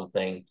 times or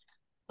something.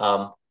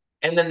 Um,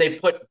 and then they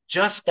put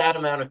just that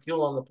amount of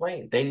fuel on the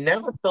plane. They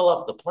never fill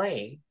up the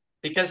plane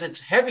because it's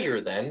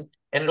heavier then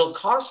and it'll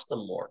cost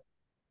them more.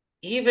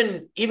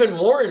 Even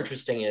more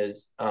interesting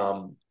is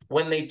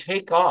when they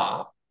take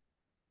off,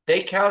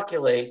 they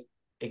calculate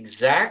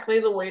exactly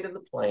the weight of the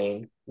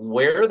plane,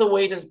 where the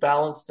weight is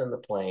balanced in the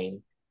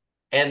plane,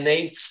 and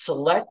they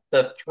select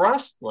the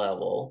thrust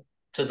level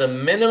to the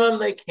minimum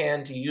they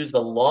can to use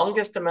the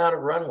longest amount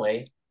of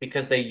runway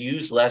because they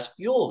use less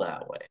fuel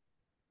that way.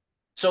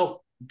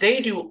 So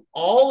they do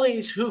all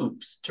these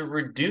hoops to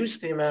reduce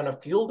the amount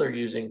of fuel they're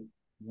using.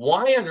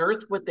 Why on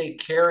earth would they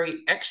carry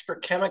extra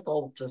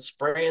chemicals to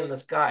spray in the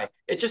sky?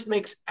 It just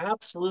makes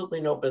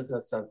absolutely no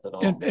business sense at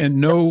And all. and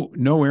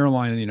no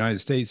airline in the United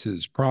States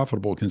is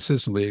profitable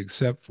consistently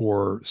except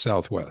for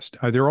Southwest.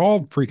 They're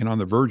all freaking on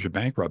the verge of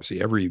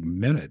bankruptcy every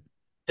minute.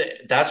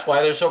 That's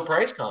why they're so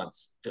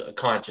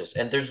conscious.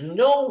 And there's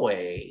no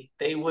way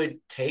they would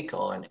take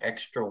on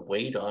extra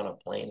weight on a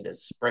plane to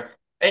spray.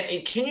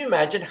 And can you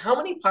imagine how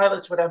many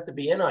pilots would have to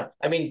be in on?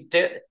 I mean,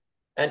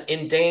 and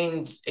in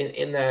Dane's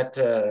in that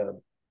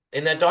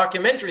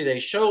documentary, they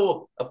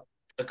show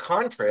a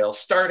contrail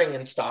starting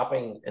and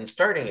stopping and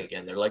starting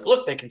again. They're like,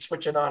 look, they can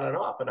switch it on and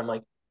off. And I'm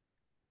like,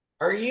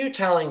 are you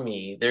telling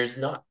me there's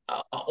not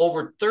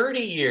over 30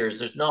 years,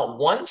 there's not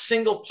one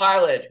single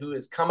pilot who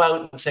has come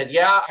out and said,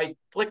 yeah, I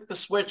flicked the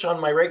switch on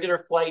my regular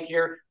flight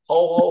here.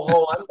 Ho, ho,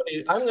 ho.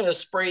 I'm gonna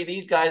spray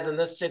these guys in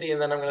this city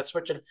and then I'm gonna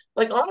switch it.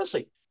 Like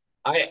honestly,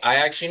 I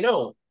actually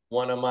know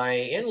one of my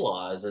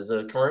in-laws is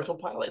a commercial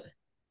pilot.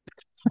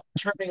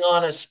 Turning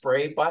on a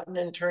spray button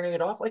and turning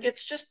it off. Like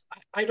it's just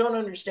I don't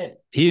understand.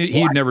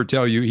 He'd never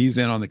tell you he's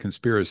in on the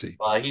conspiracy.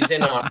 He's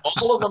in on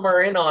all of them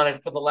are in on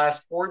it for the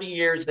last 40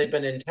 years. They've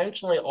been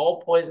intentionally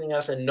all poisoning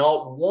us, and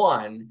not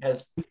one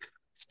has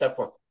stepped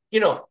forward.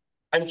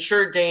 I'm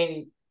sure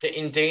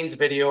in Dane's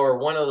video or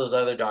one of those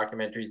other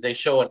documentaries, they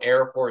show an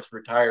Air Force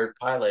retired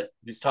pilot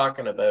who's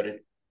talking about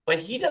it, but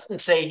he doesn't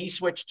say he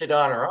switched it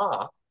on or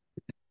off.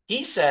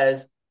 He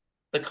says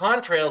the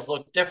contrails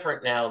look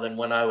different now than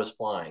when I was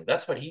flying.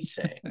 That's what he's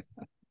saying.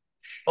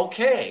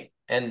 Okay.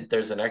 And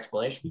there's an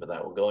explanation for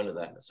that. We'll go into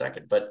that in a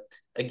second. But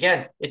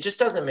again, it just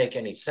doesn't make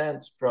any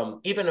sense from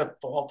even a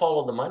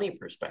follow the money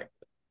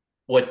perspective.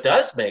 What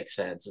does make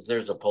sense is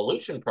there's a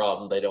pollution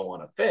problem they don't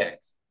want to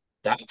fix.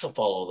 That's a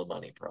follow the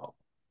money problem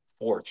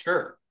for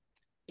sure.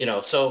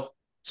 So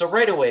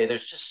right away,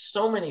 there's just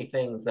so many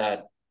things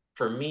that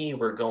for me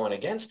were going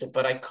against it,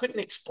 but I couldn't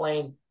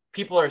explain.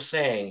 People are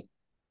saying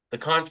the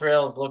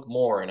contrails look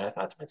more. And I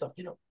thought to myself,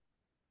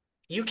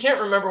 you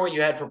can't remember what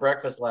you had for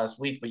breakfast last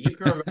week, but you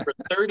can remember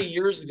 30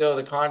 years ago,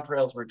 the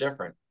contrails were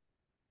different.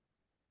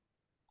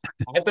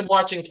 I've been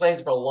watching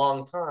planes for a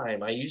long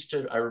time.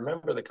 I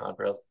remember the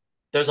contrails.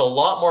 There's a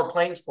lot more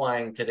planes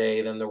flying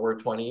today than there were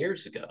 20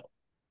 years ago.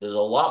 There's a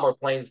lot more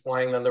planes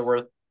flying than there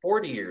were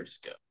 40 years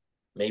ago.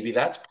 Maybe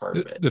that's part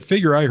of it. The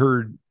figure I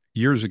heard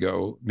years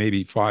ago,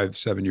 maybe 5,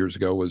 7 years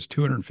ago, was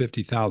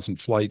 250,000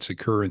 flights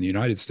occur in the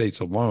United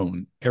States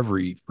alone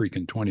every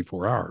freaking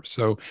 24 hours.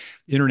 So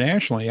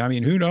internationally, I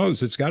mean, who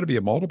knows? It's got to be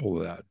a multiple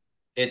of that.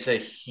 It's a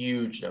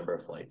huge number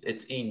of flights.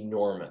 It's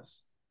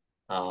enormous.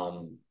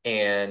 And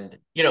then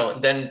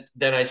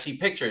I see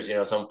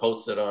pictures, someone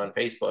posted on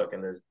Facebook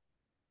and there's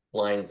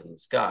lines in the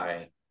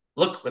sky.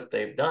 Look what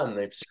they've done.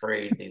 They've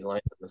sprayed these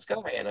lines in the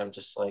sky. And I'm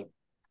just like,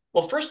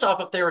 well, first off,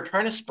 if they were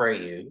trying to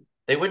spray you,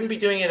 they wouldn't be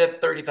doing it at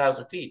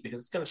 30,000 feet because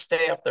it's going to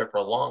stay up there for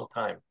a long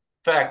time.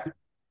 In fact,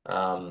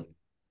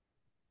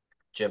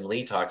 Jim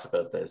Lee talks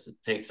about this. It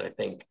takes, I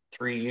think,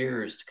 3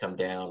 years to come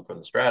down from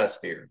the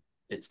stratosphere.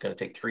 It's going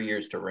to take 3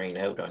 years to rain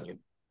out on you.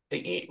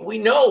 We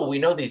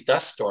know these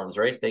dust storms,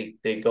 right?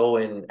 They go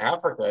in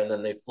Africa and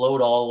then they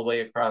float all the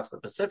way across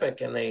the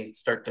Pacific and they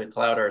start to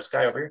cloud our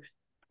sky over here.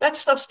 That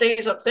stuff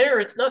stays up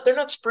there. They're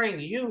not spraying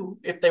you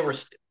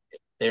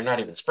they're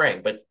not even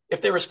spraying, but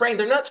if they were spraying,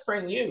 they're not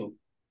spraying you.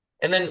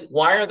 And then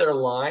why are there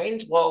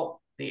lines?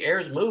 Well, the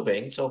air's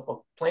moving. So if a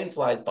plane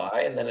flies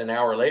by and then an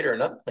hour later,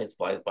 another plane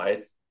flies by,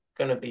 it's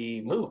going to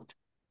be moved.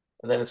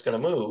 And then it's going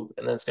to move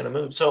and then it's going to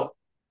move. So,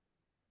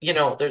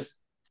 there's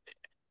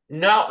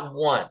not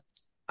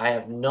once, I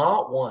have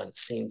not once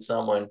seen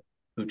someone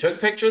who took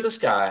a picture of the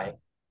sky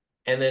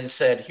and then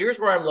said, here's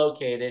where I'm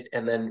located,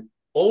 and then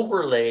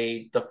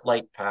overlaid the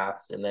flight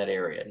paths in that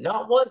area.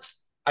 Not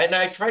once. And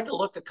I tried to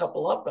look a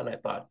couple up and I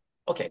thought,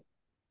 okay,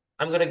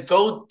 I'm going to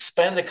go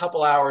spend a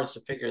couple hours to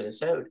figure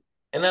this out.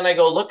 And then I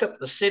go look up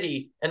the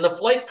city and the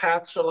flight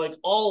paths are like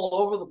all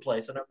over the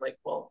place. And I'm like,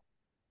 well,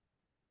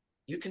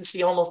 you can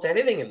see almost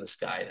anything in the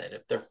sky then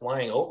if they're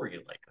flying over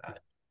you like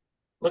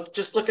that.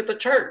 Just look at the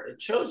chart. It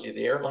shows you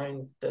the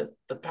airline,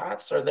 the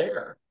paths are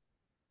there.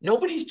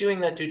 Nobody's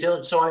doing that due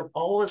diligence. So I'm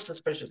always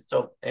suspicious.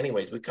 So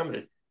anyways,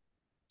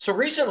 so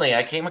recently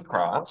I came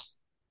across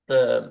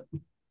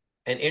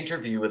an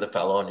interview with a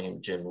fellow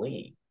named Jim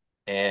Lee.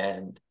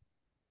 And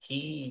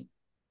he,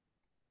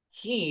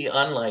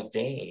 unlike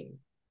Dane,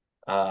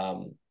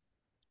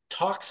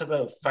 talks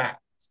about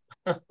facts.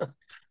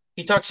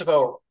 He talks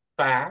about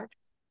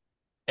facts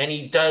and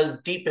he does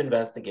deep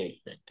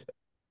investigation into it.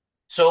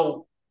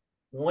 So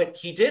what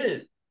he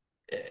did,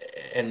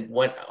 and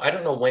I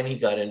don't know when he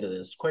got into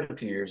this, quite a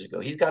few years ago.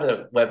 He's got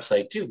a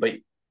website too, but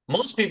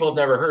most people have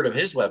never heard of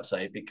his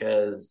website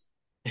because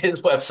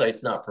his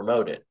website's not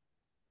promoted.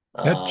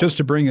 That just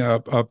to bring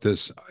up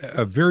this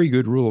a very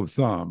good rule of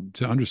thumb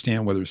to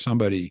understand whether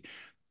somebody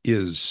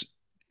is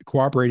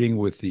cooperating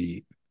with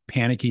the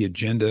panicky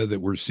agenda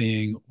that we're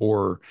seeing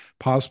or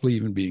possibly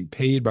even being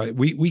paid by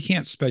we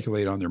can't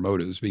speculate on their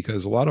motives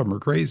because a lot of them are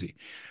crazy.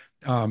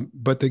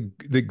 But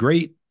the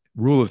great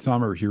rule of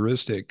thumb or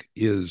heuristic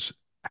is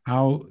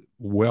how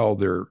well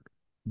their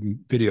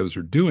videos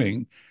are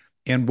doing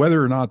and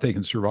whether or not they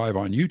can survive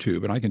on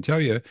YouTube. And I can tell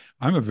you,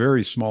 I'm a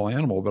very small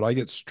animal, but I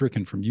get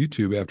stricken from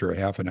YouTube after a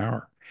half an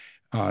hour.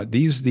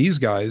 These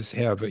guys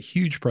have a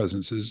huge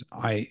presences.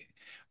 I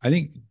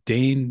think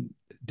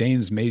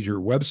Dane's major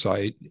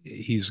website,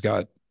 he's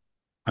got,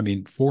 I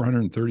mean,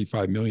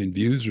 435 million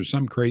views or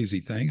some crazy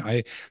thing.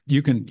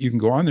 You can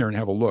go on there and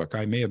have a look.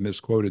 I may have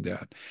misquoted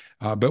that,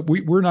 but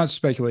we're not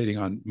speculating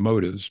on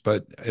motives.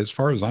 But as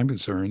far as I'm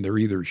concerned, they're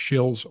either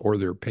shills or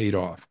they're paid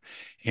off.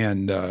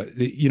 And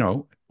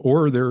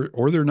or they're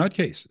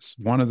nutcases,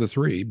 one of the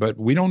three. But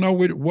we don't know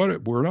what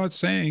we're not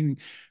saying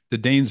the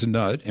Dane's a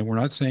nut, and we're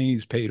not saying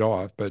he's paid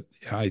off. But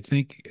I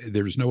think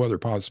there's no other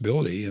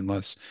possibility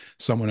unless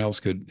someone else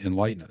could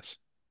enlighten us.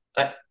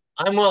 I,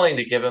 I'm willing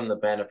to give him the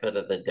benefit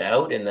of the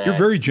doubt in You're that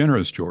very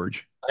generous,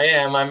 George.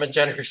 I'm a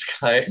generous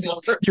guy.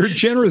 You're a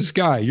generous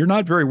guy. You're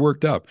not very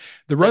worked up.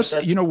 The rest,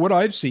 That's what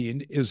I've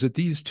seen is that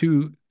these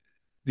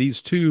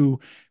two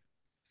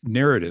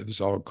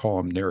narratives, I'll call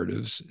them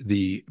narratives,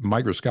 the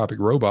microscopic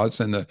robots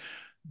and the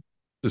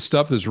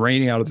stuff that's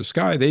raining out of the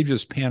sky, they've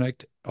just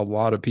panicked a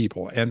lot of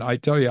people. And I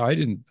tell you, I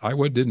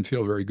didn't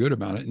feel very good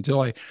about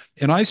it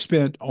and I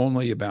spent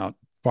only about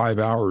 5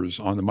 hours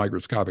on the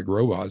microscopic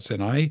robots,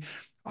 and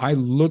I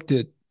looked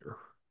at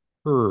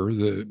her,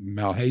 the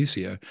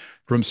Malhacia,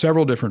 from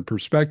several different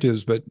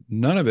perspectives, but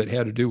none of it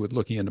had to do with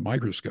looking into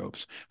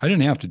microscopes. I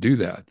didn't have to do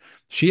that.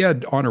 She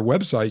had on her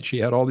website, she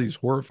had all these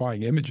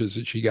horrifying images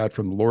that she got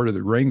from the Lord of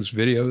the Rings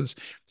videos.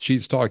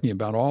 She's talking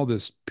about all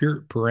this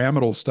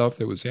pyramidal stuff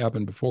that was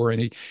happened before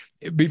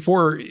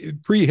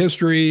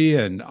prehistory,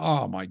 and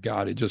oh my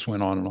God, it just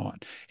went on,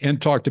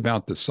 and talked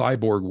about the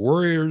cyborg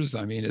warriors.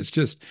 I mean, it's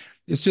just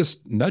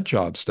nut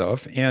job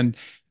stuff. And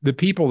the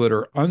people that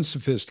are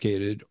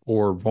unsophisticated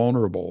or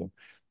vulnerable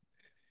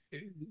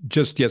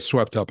just get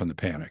swept up in the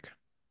panic.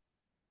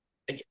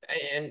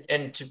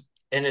 and to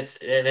and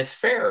it's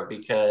fair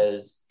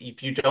because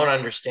if you don't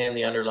understand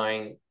the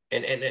underlying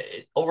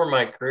over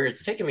my career,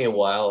 it's taken me a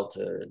while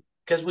to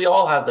because we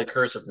all have the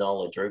curse of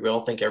knowledge, right? We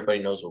all think everybody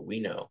knows what we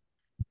know.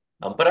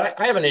 But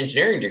I have an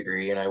engineering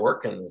degree and I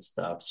work in this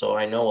stuff, so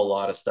I know a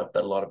lot of stuff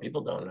that a lot of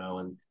people don't know.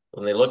 And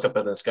when they look up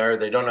in the sky,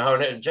 they don't know how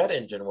a jet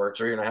engine works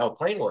or even how a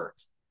plane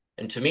works.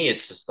 And to me,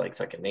 it's just like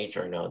second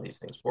nature. I know how these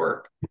things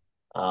work.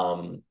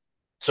 Um,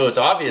 so it's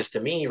obvious to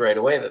me right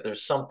away that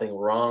there's something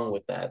wrong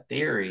with that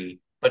theory.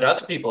 But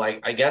other people, I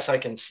guess I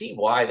can see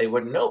why they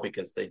wouldn't know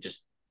because they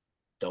just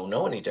don't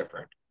know any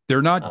different.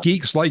 They're not Uh,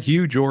 geeks like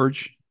you,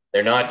 George.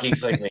 they're not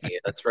geeks like me.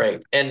 That's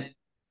right. And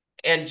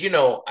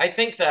I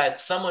think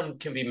that someone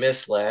can be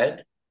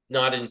misled,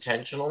 not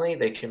intentionally.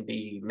 They can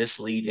be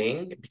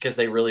misleading because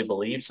they really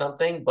believe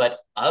something, but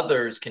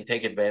others can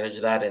take advantage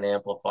of that and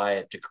amplify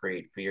it to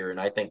create fear. And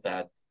I think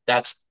that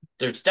that's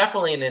there's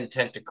definitely an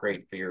intent to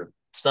create fear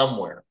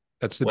somewhere,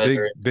 That's the whether big,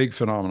 it's big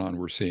phenomenon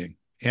we're seeing.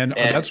 And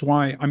and that's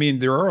why, I mean,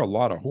 there are a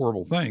lot of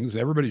horrible things.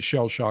 Everybody's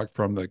shell shocked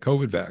from the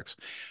COVID vax.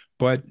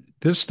 But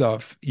this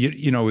stuff,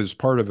 is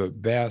part of a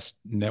vast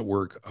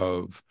network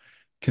of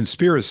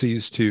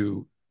conspiracies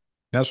to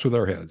mess with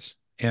our heads.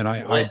 And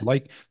I'd when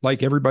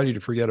like everybody to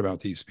forget about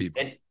these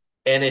people. and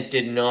and it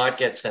did not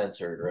get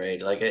censored,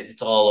 right? Like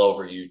it's all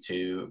over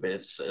YouTube.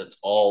 It's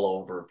all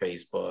over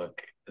Facebook.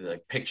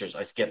 Like pictures,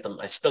 I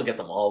still get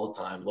them all the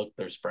time. Look,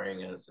 they're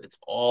spraying us. It's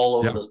all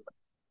over Yeah. those.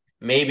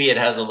 Maybe it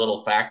has a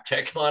little fact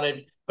check on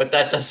it, but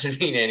that doesn't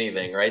mean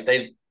anything, right?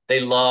 They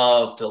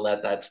love to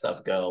let that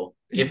stuff go.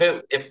 If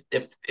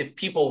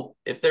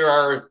there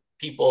are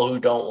people who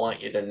don't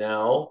want you to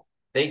know,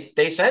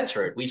 they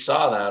censor it. We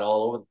saw that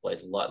all over the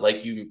place. A lot,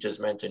 like you just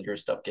mentioned, your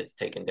stuff gets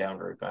taken down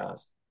very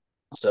fast.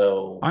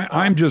 So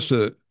I'm just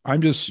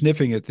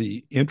sniffing at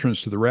the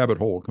entrance to the rabbit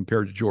hole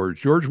compared to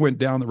George. George went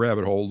down the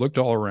rabbit hole, looked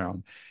all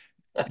around,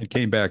 and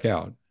came back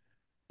out.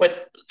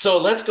 but so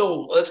let's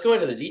go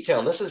into the detail,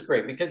 and this is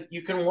great because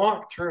you can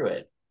walk through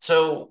it.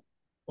 So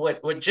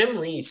what Jim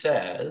Lee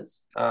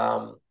says,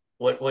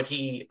 what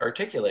he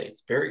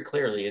articulates very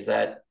clearly is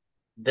that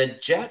the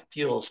jet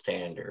fuel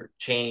standard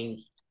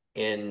changed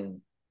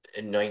in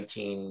in the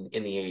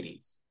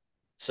 80s.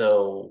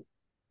 So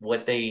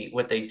what they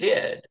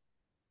did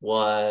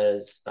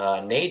was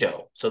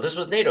NATO. So this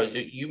was NATO.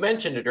 You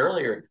mentioned it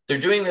earlier. They're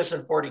doing this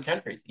in 40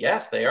 countries.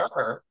 Yes, they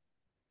are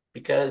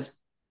because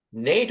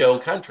NATO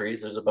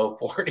countries, there's about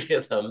 40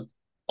 of them,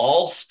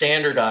 all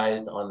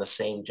standardized on the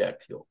same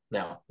jet fuel.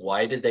 Now,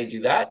 why did they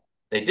do that?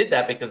 They did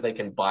that because they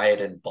can buy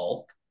it in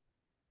bulk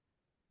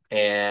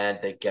and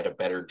they get a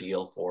better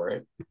deal for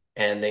it.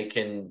 And they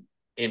can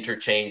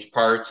interchange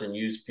parts and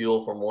use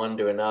fuel from one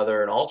to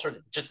another and all sorts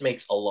of, it just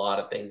makes a lot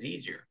of things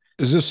easier.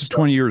 This is So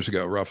 20 years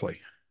ago, roughly,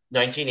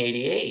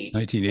 1988,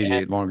 and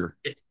 1988, longer.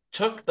 it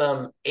took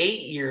them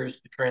 8 years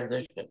to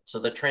transition. So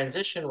the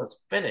transition was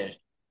finished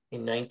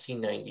in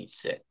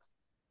 1996.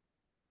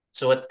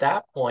 So at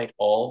that point,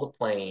 all the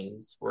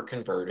planes were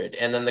converted,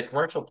 and then the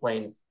commercial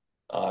planes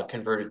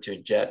converted to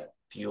jet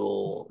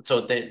fuel.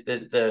 So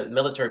the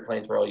military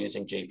planes were all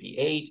using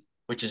JP-8,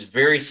 which is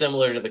very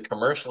similar to the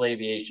commercial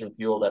aviation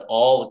fuel that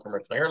all the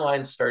commercial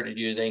airlines started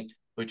using,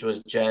 which was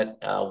Jet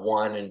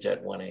 1 and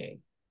Jet 1A.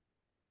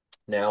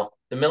 Now,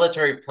 the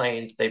military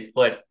planes, they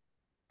put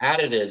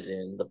additives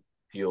in the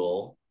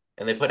fuel,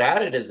 and they put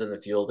additives in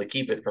the fuel to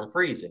keep it from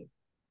freezing.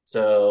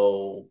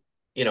 So,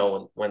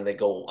 when they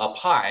go up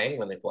high,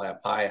 when they fly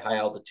up high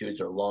altitudes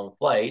or long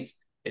flights,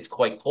 it's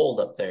quite cold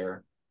up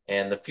there,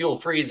 and the fuel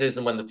freezes.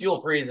 And when the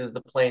fuel freezes,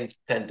 the planes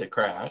tend to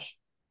crash,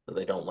 so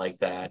they don't like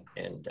that.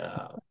 And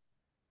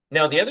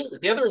now the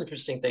other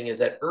interesting thing is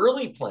that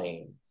early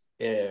planes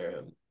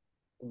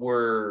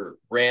were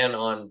ran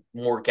on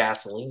more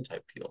gasoline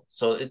type fuel.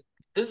 So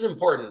this is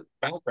important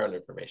background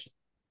information.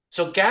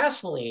 So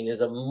gasoline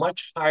is a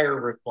much higher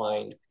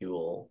refined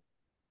fuel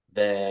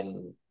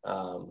than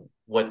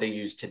what they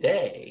use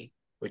today,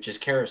 which is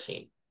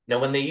kerosene. Now,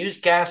 when they use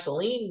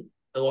gasoline,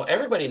 well,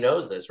 everybody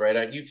knows this,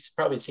 right? You've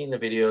probably seen the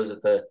videos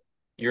at the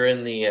you're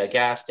in the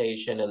gas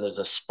station and there's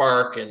a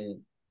spark and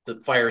the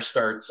fire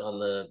starts on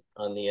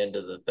the end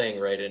of the thing,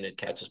 right? And it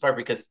catches fire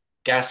because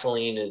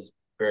gasoline is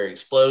very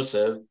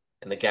explosive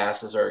and the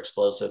gases are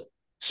explosive.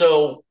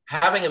 So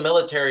having a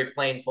military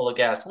plane full of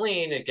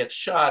gasoline, it gets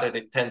shot and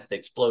it tends to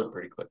explode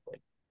pretty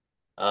quickly.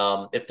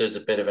 If there's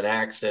a bit of an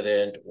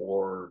accident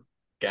or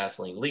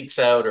gasoline leaks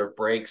out or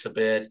breaks a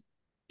bit,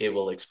 it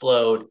will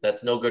explode.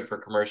 That's no good for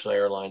commercial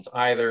airlines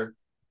either.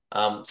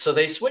 So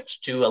they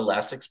switched to a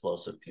less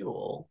explosive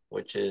fuel,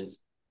 which is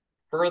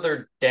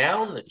further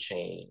down the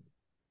chain,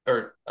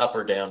 or up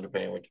or down,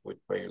 depending on which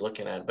way you're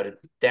looking at, but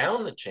it's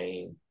down the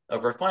chain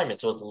of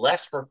refinement. So it's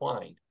less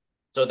refined.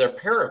 So they're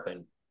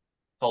paraffin,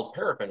 called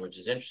paraffin, which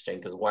is interesting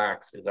because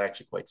wax is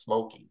actually quite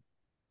smoky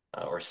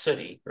or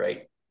sooty,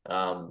 right?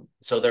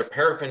 So they're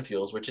paraffin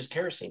fuels, which is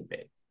kerosene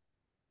based.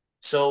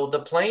 So the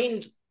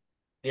planes,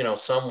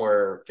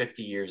 somewhere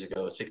 50 years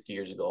ago, 60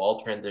 years ago,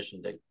 all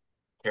transitioned to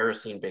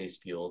kerosene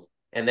based fuels.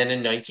 And then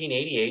in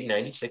 1988,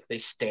 96, they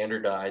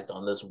standardized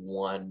on this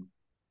one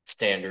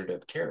standard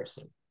of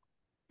kerosene.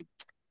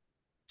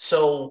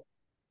 So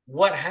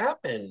what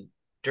happened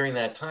during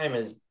that time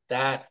is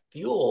that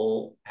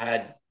fuel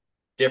had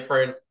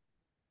different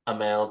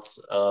amounts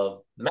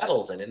of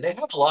metals in it. And they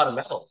have a lot of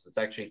metals. It's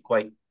actually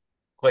quite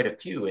a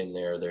few in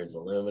there. There's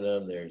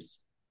aluminum, there's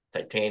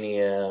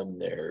titanium,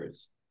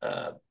 there's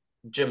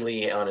Jim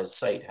Lee on his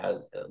site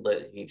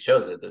he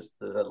shows it. There's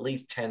at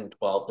least 10,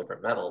 12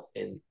 different metals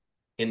in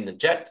the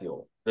jet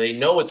fuel. They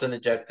know it's in the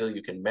jet fuel.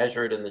 You can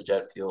measure it in the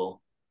jet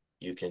fuel.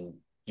 You can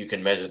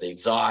measure the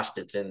exhaust.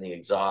 It's in the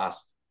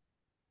exhaust.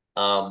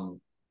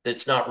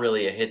 It's not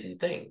really a hidden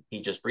thing.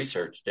 He just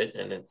researched it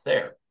and it's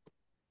there.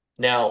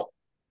 Now,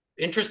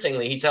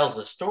 interestingly, he tells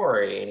the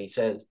story and he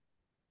says,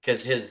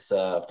 because his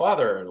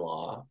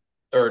father-in-law,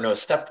 or no,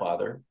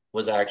 stepfather,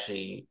 was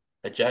actually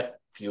a jet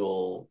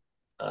fuel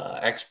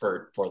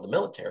expert for the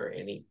military.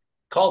 And he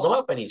called him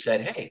up and he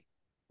said, hey,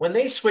 when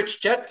they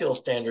switched jet fuel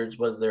standards,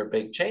 was there a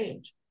big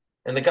change?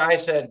 And the guy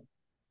said,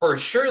 for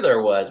sure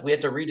there was. We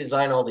had to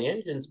redesign all the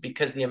engines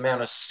because the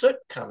amount of soot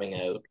coming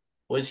out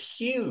was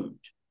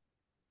huge.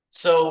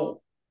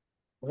 So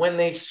when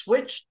they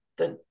switched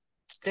the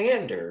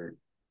standard,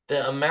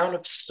 the amount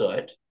of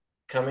soot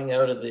coming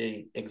out of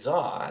the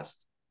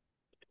exhaust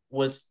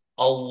was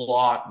a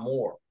lot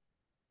more.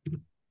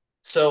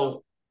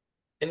 So,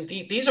 and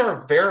these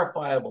are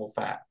verifiable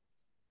facts.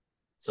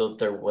 So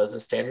there was a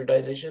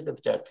standardization of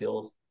the jet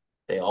fuels.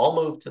 They all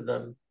moved to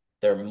them.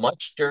 They're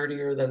much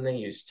dirtier than they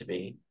used to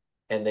be,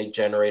 and they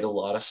generate a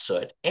lot of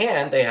soot.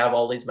 And they have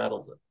all these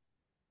metals in them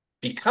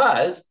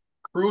because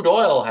crude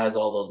oil has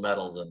all those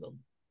metals in them,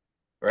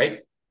 right?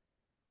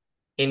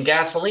 In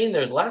gasoline,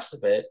 there's less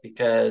of it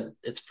because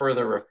it's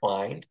further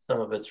refined.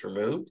 Some of it's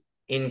removed.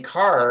 In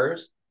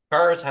cars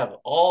have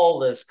all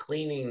this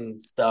cleaning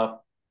stuff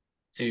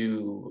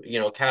to,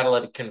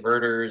 catalytic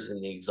converters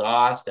and the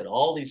exhaust and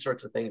all these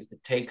sorts of things to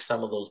take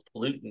some of those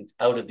pollutants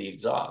out of the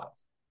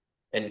exhaust.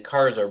 And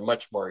cars are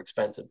much more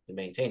expensive to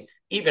maintain.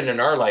 Even in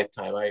our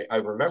lifetime, I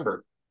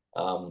remember,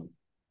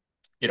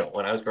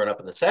 when I was growing up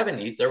in the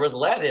 70s, there was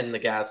lead in the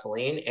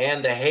gasoline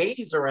and the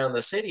haze around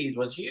the cities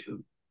was huge.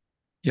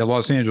 Yeah,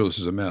 Los Angeles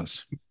is a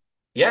mess,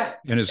 Yeah.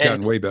 and it's And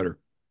gotten way better.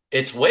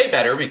 it's way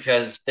better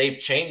because they've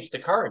changed the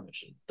car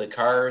emissions. The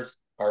cars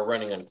are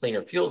running on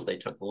cleaner fuels. They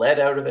took lead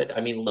out of it.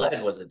 I mean,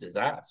 lead was a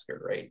disaster,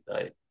 right?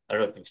 I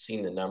don't know if you've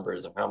seen the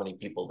numbers of how many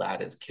people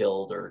that has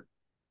killed or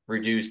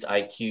reduced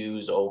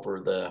IQs over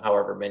the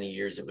however many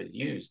years it was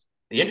used.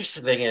 The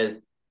interesting thing is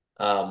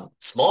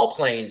small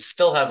planes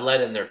still have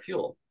lead in their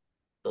fuel.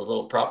 The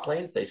little prop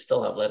planes, they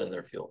still have lead in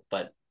their fuel.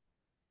 But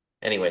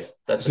anyways,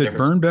 that's Does a it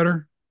difference. burn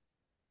better?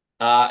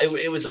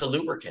 It was a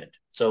lubricant,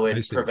 so I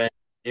it see. prevent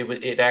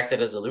it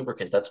acted as a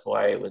lubricant. That's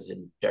why it was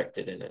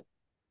injected in it.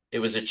 It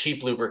was a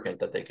cheap lubricant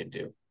that they could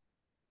do.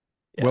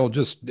 Yeah. Well,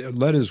 just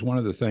lead is one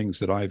of the things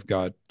that I've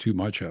got too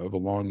much of,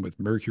 along with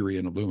mercury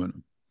and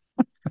aluminum.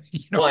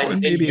 Well, And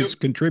and maybe it you,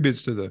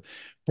 contributes to the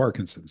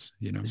Parkinson's.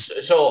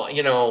 so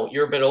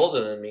you're a bit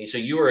older than me, so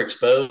you were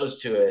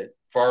exposed to it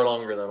far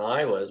longer than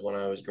I was when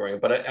I was growing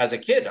up. But as a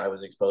kid, I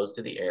was exposed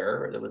to the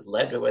air. There was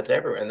lead. It's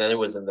everywhere, and then it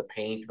was in the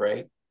paint,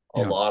 right?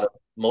 Yeah.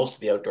 Most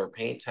of the outdoor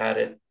paints had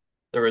it.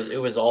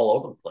 It was all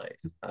over the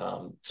place.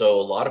 So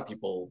a lot of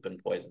people have been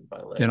poisoned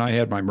by lead. And I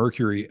had my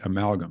mercury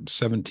amalgams,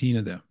 17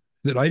 of them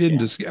that I didn't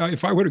Yeah. discuss.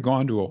 If I would have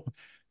gone to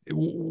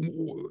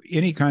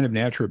any kind of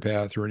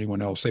naturopath or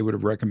anyone else, they would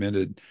have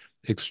recommended,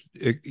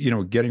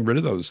 getting rid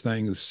of those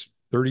things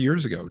 30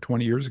 years ago,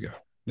 20 years ago.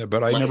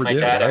 But I never My did.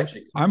 dad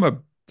actually, I'm a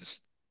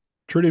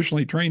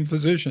traditionally trained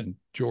physician,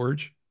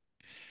 George.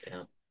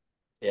 yeah,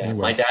 yeah. My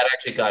Anyway, dad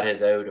actually got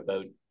his out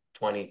about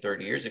 20,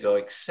 30 years ago,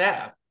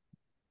 except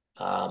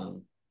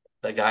um,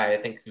 the guy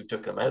I think who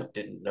took him out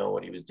didn't know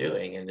what he was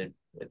doing, and it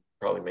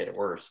probably made it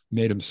worse.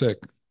 made him sick.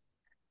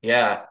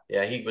 Yeah,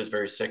 he was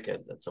very sick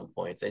at some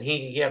points, and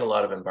he had a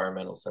lot of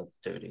environmental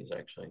sensitivities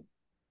actually,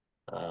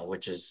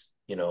 which is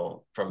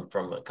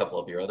from a couple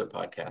of your other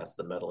podcasts,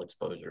 the metal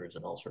exposures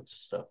and all sorts of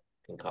stuff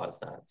can cause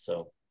that.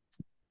 So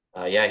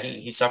yeah,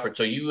 he suffered.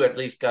 So you at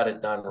least got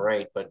it done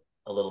right, but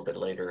a little bit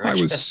later, I I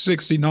was guess.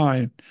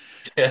 69.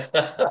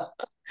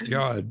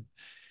 God.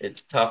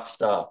 It's tough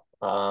stuff.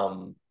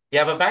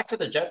 Yeah, but back to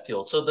the jet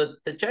fuel. So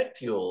the jet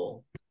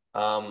fuel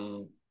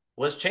um,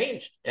 was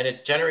changed, and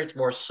it generates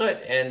more soot.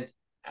 And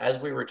as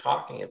we were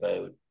talking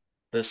about,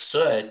 the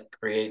soot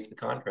creates the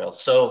contrails.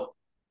 So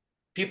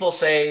people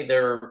say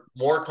there are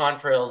more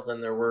contrails than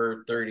there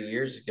were 30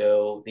 years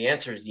ago. The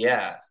answer is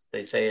yes.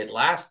 They say it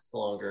lasts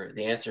longer.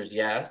 The answer is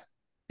yes,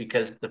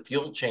 because the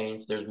fuel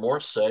changed. There's more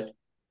soot.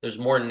 There's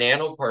more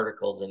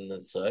nanoparticles in the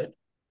soot,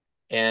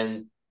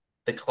 and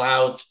the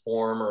clouds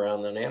form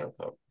around the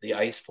nanoparticles. The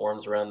ice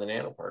forms around the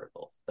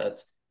nanoparticles.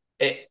 That's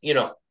it.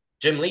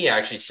 Jim Lee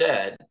actually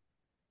said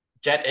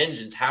jet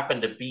engines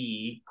happen to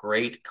be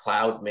great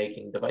cloud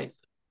making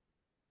devices.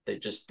 They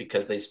just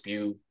because they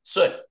spew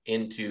soot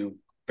into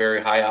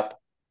very high up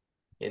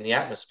in the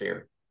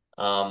atmosphere.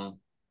 Um,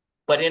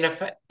 but in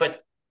effect,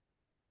 but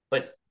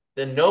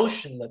the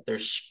notion that they're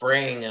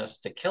spraying us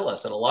to kill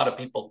us, and a lot of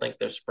people think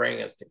they're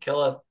spraying us to kill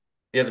us.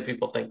 The other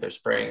people think they're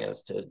spraying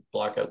us to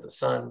block out the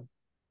sun.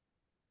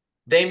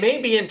 They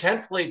may be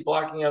intentionally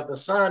blocking out the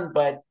sun,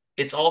 but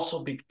it's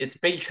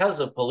because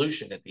of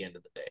pollution at the end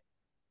of the day.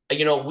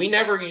 We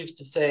never used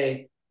to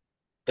say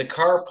the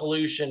car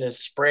pollution is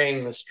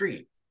spraying the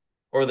street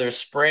or they're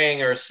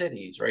spraying our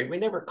cities, right? We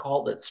never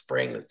called it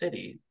spraying the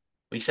city.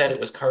 We said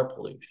it was car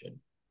pollution.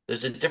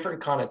 There's a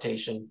different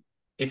connotation.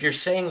 If you're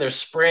saying they're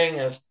spraying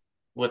us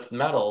with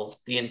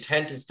metals, the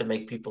intent is to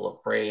make people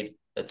afraid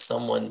that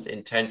someone's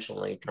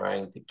intentionally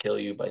trying to kill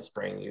you by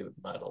spraying you with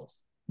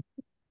metals,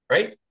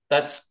 right?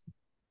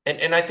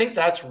 And I think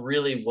that's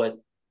really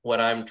what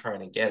I'm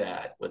trying to get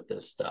at with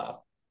this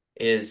stuff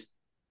is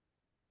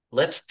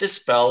let's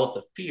dispel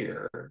the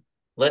fear.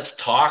 Let's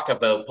talk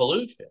about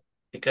pollution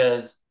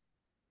because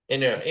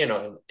and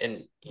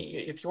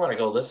if you want to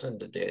go listen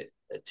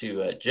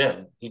to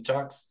Jim,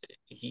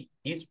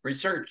 he's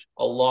researched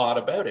a lot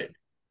about it.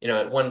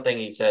 One thing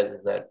he says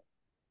is that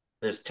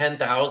there's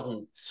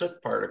 10,000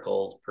 soot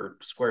particles per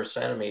square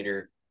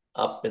centimeter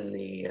up in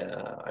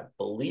I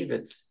believe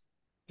it's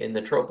in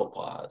the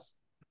tropopause,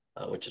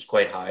 which is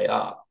quite high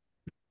up.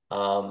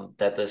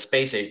 That the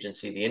space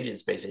agency, the Indian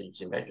Space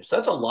Agency, measures. So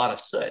that's a lot of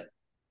soot,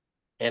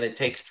 and it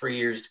takes 3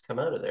 years to come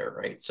out of there,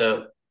 right?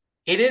 So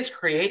it is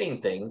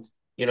creating things.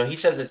 He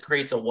says it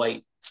creates a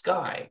white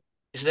sky.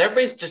 He says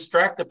everybody's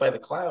distracted by the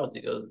clouds.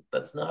 He goes,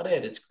 that's not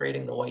it. It's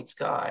creating the white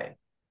sky,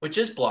 which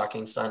is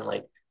blocking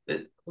sunlight.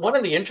 One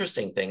of the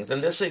interesting things,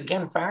 and this is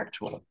again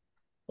factual,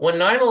 when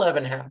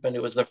 9/11 happened,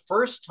 it was the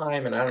first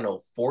time in, I don't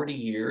know, 40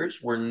 years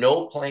where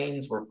no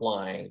planes were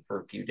flying for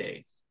a few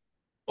days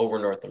over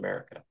North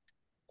America.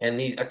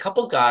 And a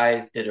couple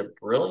guys did a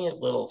brilliant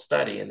little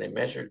study and they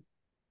measured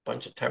a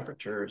bunch of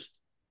temperatures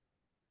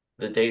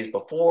the days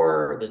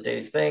before, the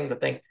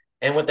thing.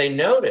 And what they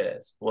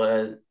noticed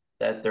was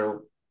that there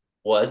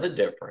was a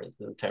difference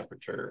in the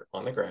temperature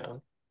on the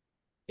ground.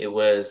 It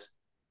was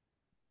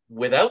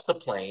without the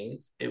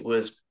planes, it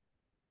was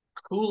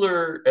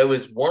cooler, it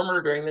was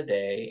warmer during the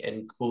day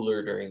and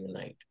cooler during the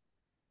night.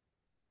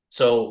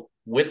 So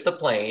with the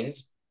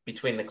planes,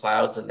 between the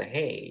clouds and the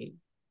haze,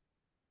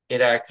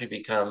 it actually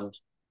becomes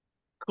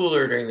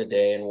cooler during the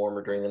day and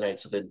warmer during the night.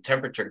 So the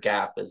temperature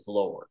gap is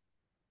lower.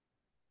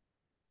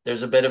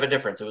 There's a bit of a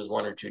difference. It was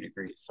 1 or 2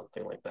 degrees,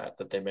 something like that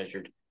they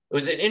measured. It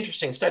was an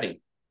interesting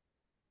study.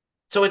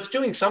 So it's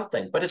doing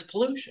something, but it's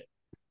pollution.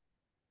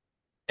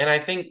 And I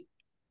think,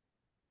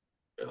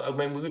 I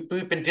mean,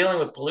 we've been dealing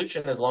with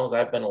pollution as long as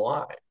I've been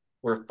alive.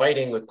 We're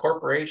fighting with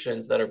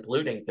corporations that are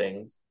polluting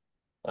things.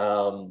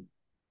 Um,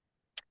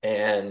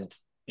 and,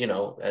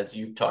 as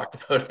you've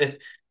talked about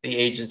it, the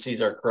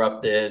agencies are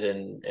corrupted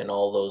and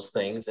all those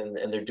things, and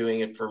they're doing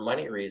it for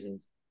money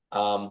reasons.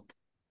 Um,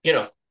 you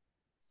know,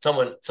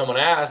 someone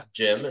asked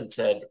Jim and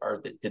said,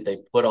 did they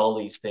put all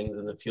these things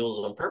in the fuels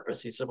on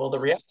purpose? He said, well, the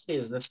reality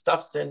is this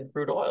stuff's in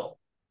crude oil,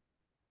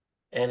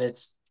 and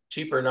it's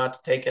cheaper not to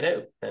take it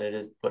out than it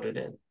is to put it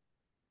in.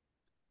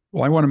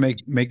 Well, I want to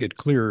make it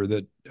clear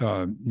that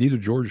neither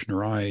George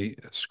nor I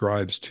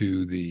ascribes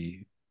to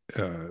the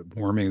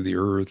warming of the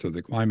earth or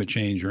the climate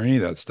change or any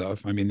of that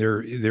stuff. I mean,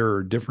 there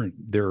are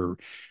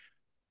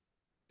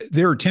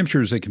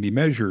temperatures that can be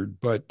measured,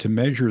 but to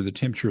measure the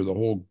temperature of the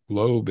whole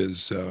globe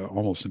is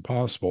almost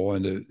impossible,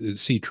 and to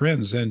see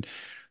trends. And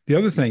the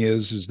other thing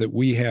is that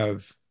we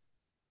have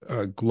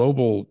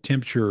global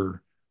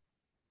temperature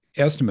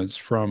estimates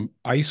from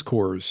ice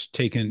cores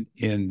taken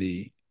in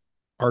the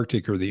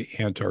Arctic or the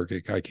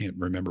Antarctic. I can't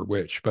remember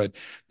which, but It's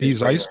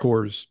these ice Greenland.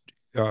 cores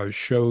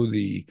show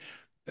the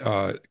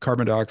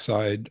carbon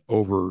dioxide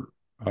over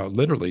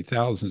literally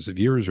thousands of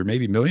years or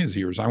maybe millions of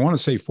years. I want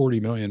to say 40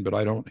 million, but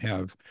I don't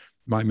have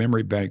my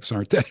memory banks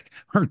aren't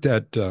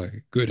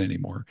that good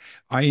anymore.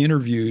 I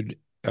interviewed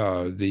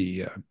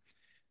the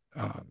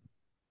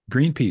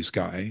Greenpeace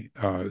guy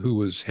who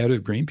was head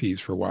of Greenpeace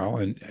for a while,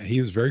 and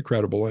he was very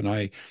credible. And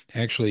I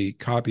actually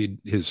copied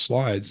his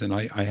slides, and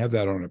I have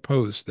that on a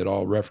post that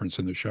I'll reference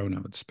in the show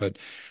notes. But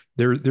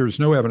there's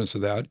no evidence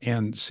of that.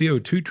 And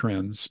CO2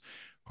 trends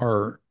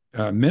are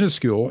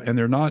minuscule, and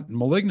they're not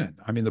malignant.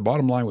 I mean, the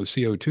bottom line with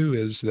CO2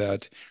 is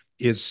that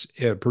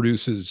it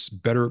produces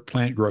better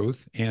plant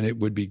growth, and it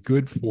would be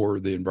good for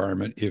the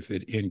environment if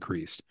it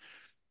increased.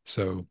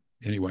 So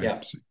anyway,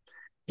 Yeah.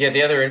 Yeah,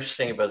 the other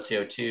interesting about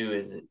CO2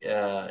 is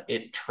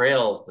it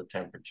trails the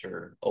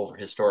temperature over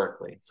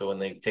historically. So when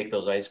they take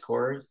those ice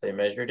cores, they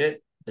measured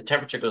it, the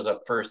temperature goes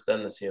up first,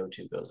 then the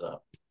CO2 goes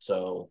up.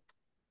 So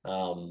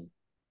um,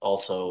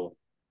 also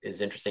is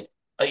interesting.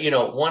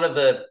 One of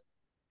the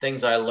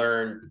things I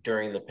learned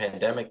during the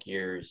pandemic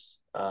years,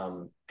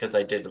 because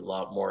I did a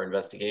lot more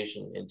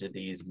investigation into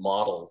these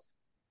models,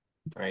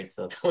 right?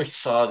 So we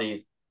saw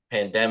these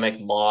pandemic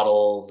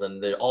models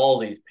and all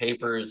these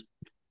papers,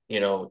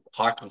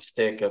 hockey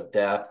stick of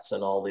deaths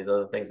and all these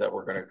other things that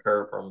were going to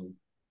occur from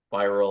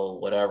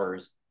viral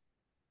whatevers.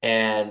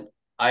 And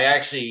I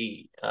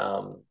actually,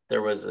 one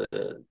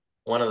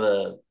of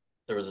the,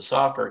 there was a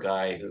software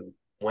guy who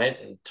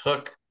went and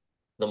took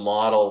the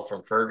model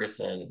from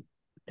Ferguson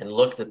and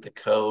looked at the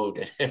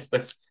code. And it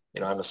was,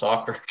 I'm a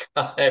software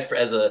guy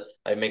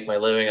I make my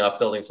living off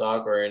building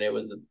software, and it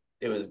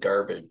was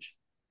garbage.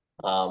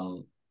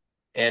 And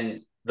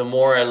the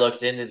more I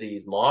looked into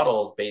these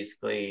models,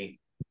 basically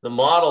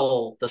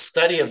the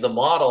study of the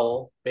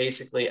model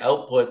basically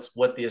outputs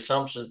what the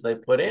assumptions they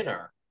put in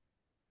are.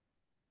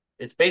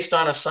 It's based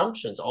on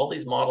assumptions. All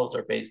these models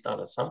are based on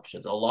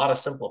assumptions, a lot of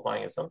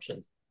simplifying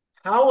assumptions.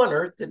 How on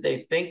earth did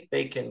they think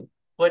they can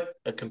put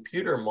a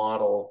computer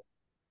model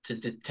to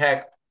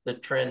detect the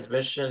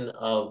transmission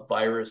of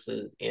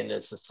viruses in a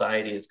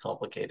society as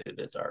complicated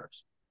as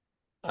ours?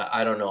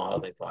 I don't know how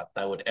they thought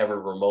that would ever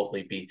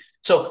remotely be.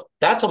 So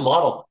that's a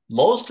model.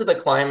 Most of the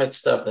climate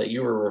stuff that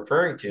you were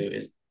referring to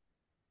is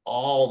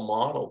all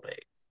model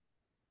based.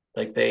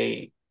 Like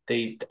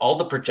all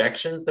the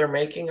projections they're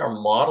making are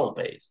model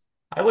based.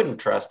 I wouldn't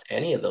trust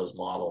any of those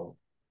models,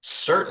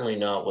 certainly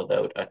not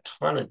without a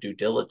ton of due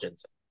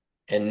diligence.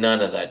 And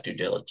none of that due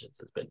diligence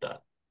has been done.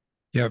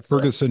 yeah, It's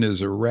Ferguson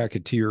is a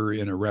racketeer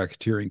in a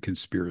racketeering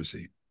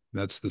conspiracy.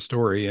 That's the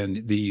story,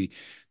 and the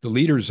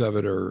leaders of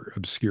it are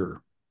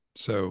obscure.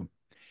 So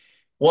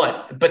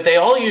what, but they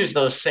all use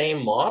those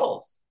same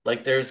models.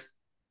 Like there's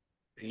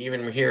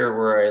even here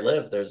where I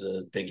live, there's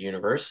a big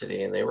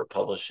university and they were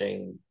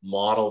publishing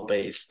model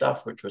based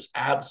stuff, which was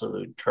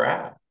absolute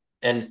trash.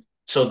 And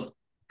so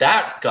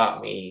that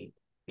got me,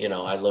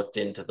 I looked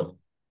into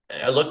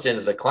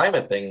the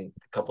climate thing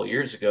a couple of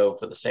years ago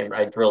for the same,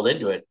 I drilled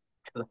into it.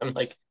 I'm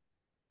like,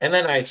 and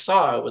then I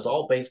saw it was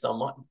all based on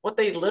what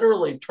they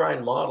literally try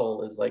and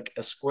model is like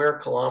a square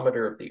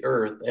kilometer of the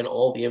earth and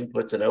all the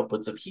inputs and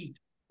outputs of heat.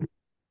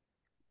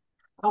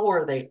 How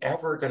are they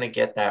ever going to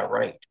get that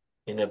right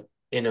in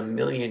a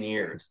million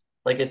years?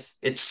 Like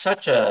it's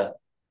such a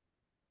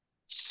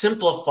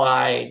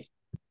simplified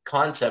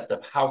concept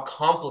of how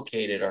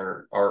complicated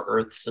our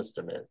Earth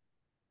system is.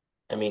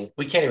 I mean,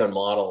 we can't even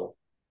model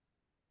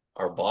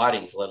our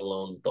bodies, let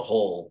alone the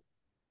whole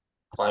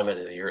climate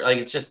of the Earth. Like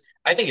it's just,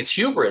 I think it's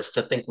hubris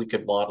to think we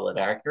could model it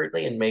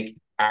accurately and make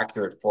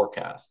accurate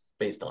forecasts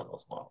based on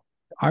those models.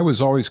 I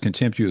was always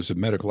contemptuous of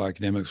medical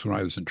academics when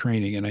I was in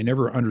training, and I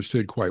never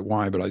understood quite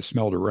why, but I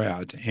smelled a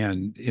rat.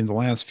 And in the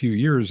last few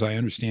years, I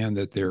understand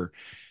that their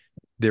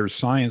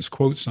science,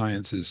 quote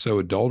science, is so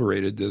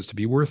adulterated as to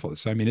be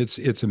worthless. I mean,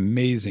 it's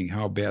amazing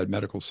how bad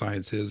medical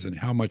science is and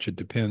how much it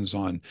depends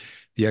on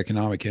the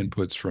economic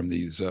inputs from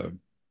these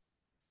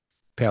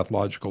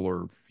pathological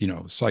or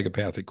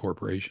psychopathic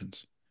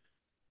corporations.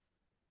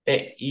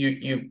 It's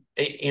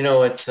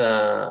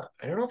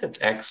I don't know if it's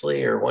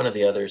Exley or one of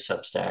the other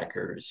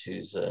Substackers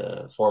who's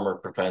a former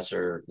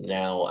professor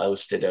now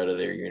ousted out of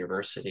their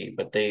university,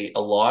 but a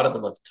lot of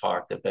them have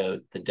talked about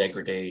the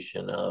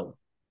degradation of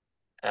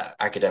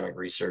academic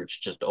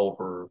research just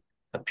over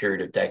a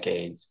period of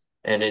decades.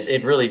 And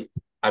it really,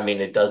 I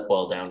mean, it does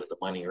boil down to the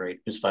money, right?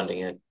 Who's funding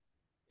it?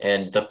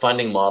 And the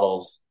funding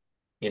models,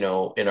 in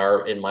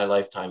my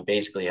lifetime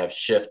basically have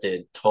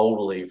shifted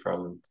totally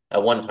from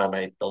at one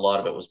time a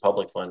lot of it was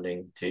public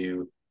funding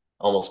to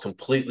almost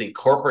completely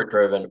corporate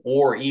driven,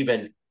 or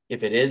even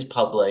if it is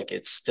public,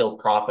 it's still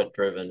profit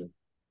driven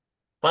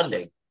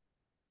funding.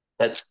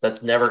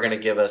 That's never going to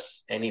give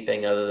us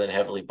anything other than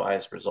heavily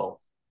biased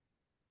results.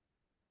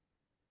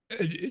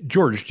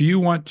 George, do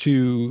you want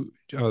to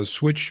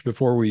switch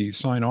before we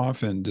sign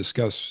off and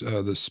discuss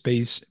the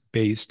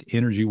space-based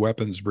energy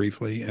weapons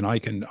briefly? And I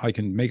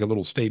can make a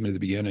little statement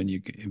at the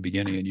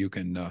beginning, and you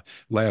can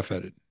laugh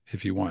at it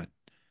if you want.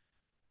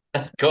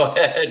 Go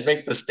ahead,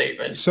 make the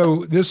statement.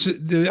 So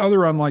the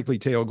other unlikely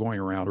tale going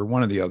around, or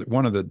one of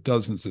the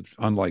dozens of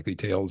unlikely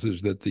tales,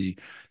 is that the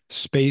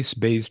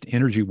space-based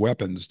energy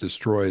weapons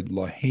destroyed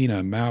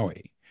Lahaina,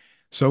 Maui.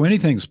 So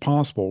anything's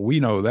possible. We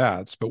know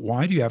that, but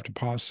why do you have to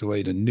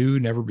postulate a new,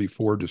 never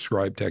before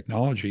described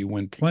technology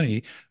when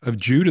plenty of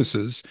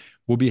Judases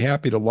will be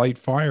happy to light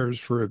fires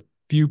for a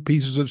few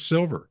pieces of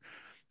silver?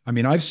 I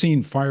mean, I've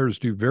seen fires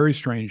do very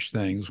strange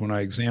things when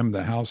I examined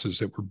the houses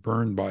that were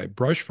burned by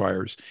brush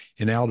fires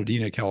in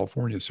Altadena,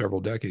 California,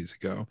 several decades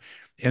ago.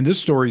 And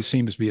this story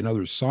seems to be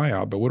another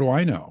psyop, but what do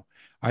I know?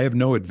 I have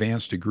no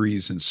advanced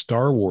degrees in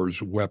Star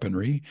Wars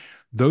weaponry.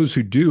 Those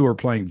who do are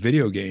playing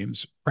video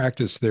games,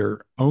 practice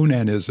their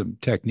onanism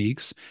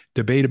techniques,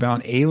 debate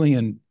about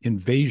alien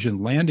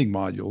invasion landing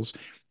modules,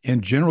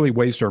 and generally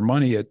waste our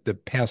money at the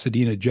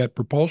Pasadena Jet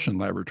Propulsion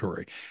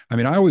Laboratory. I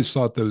mean, I always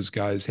thought those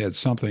guys had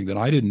something that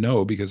I didn't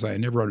know because I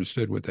never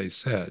understood what they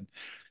said.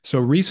 So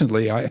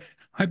recently,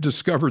 I've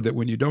discovered that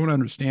when you don't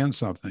understand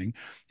something,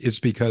 it's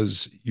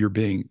because you're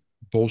being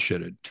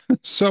bullshitted.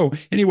 So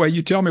anyway,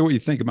 you tell me what you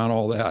think about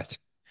all that.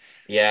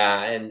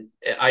 Yeah, and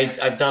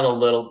I've done a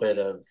little bit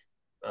of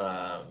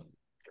um,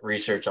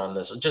 research on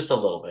this, just a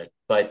little bit,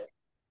 but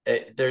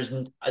there's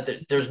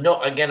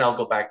no, again, I'll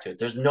go back to it.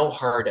 There's no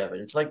hard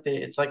evidence.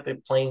 It's like the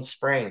plane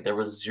spraying. There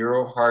was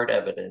zero hard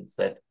evidence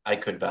that I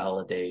could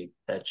validate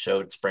that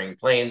showed spraying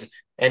planes.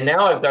 And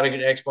now I've got a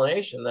good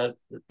explanation that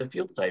the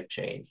fuel type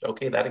changed.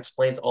 Okay, that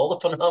explains all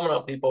the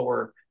phenomena people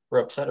were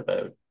upset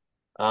about.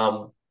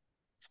 Um,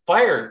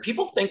 Fire,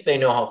 people think they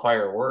know how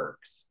fire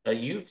works.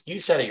 You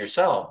said it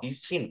yourself. You've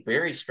seen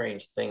very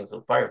strange things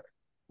with fire.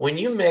 When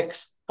you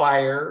mix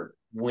fire,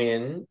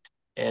 wind,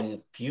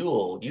 and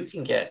fuel, you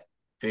can get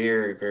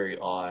very, very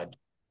odd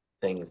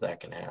things that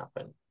can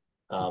happen.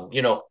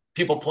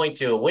 People point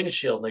to a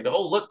windshield and they go,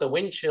 "Oh, look, the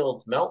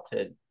windshield's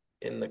melted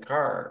in the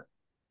car."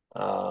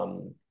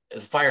 The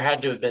fire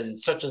had to have been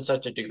such and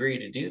such a degree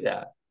to do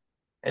that.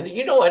 And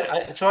you know what?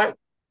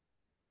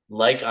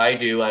 Like I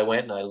do, I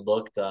went and I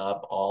looked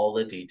up all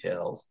the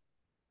details.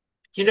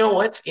 You know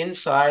what's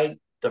inside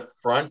the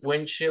front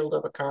windshield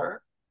of a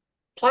car?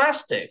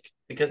 Plastic,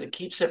 because it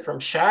keeps it from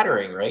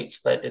shattering, right?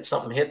 So that if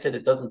something hits it,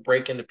 it doesn't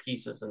break into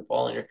pieces and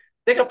fall in your.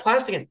 They got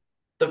plastic in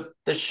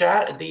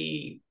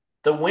the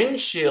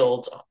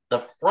windshield, the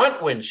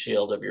front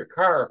windshield of your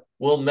car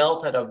will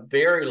melt at a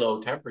very low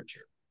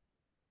temperature,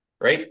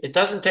 right? It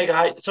doesn't take a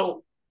high.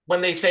 So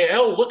when they say,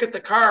 "Oh, look at the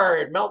car,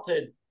 it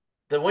melted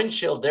the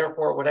windshield,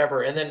 therefore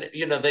whatever," and then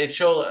they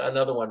show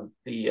another one,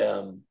 they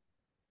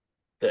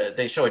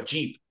show a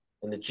Jeep,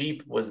 and the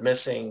Jeep was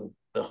missing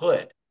the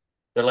hood.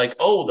 They're like,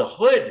 "Oh, the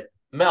hood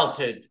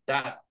melted.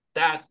 That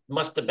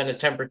must have been a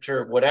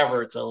temperature of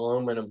whatever. It's an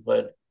aluminum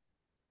hood."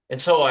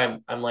 And so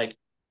I'm like,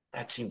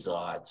 that seems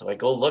odd. So I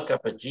go look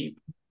up a Jeep.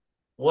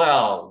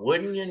 Well,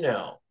 wouldn't you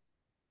know?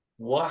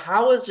 Well,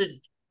 how is it?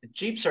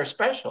 Jeeps are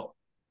special.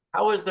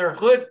 How is their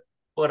hood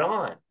put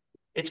on?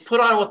 It's put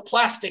on with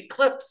plastic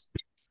clips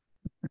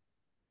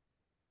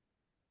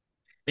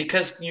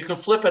because you can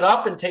flip it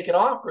up and take it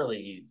off really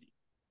easy.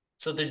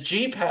 So the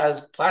Jeep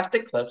has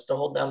plastic clips to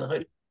hold down the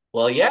hood.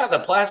 Well, yeah, the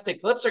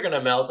plastic clips are going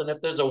to melt. And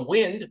if there's a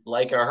wind,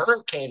 like a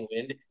hurricane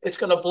wind, it's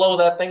going to blow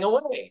that thing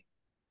away.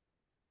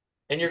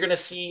 And you're going to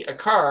see a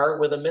car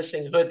with a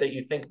missing hood that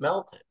you think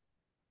melted.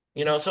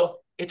 So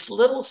it's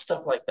little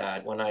stuff like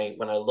that when I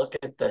look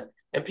at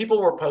and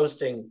people were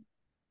posting,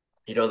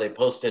 they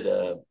posted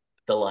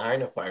the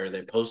Lahaina fire,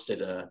 they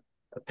posted a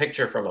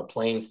picture from a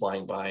plane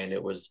flying by, and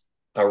it was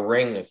a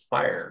ring of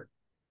fire,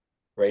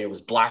 right? It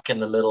was black in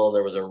the middle, and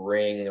there was a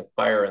ring of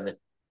fire, and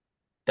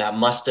that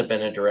must have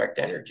been a direct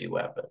energy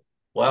weapon.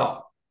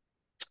 Well,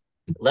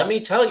 let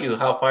me tell you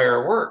how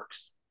fire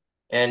works.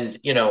 And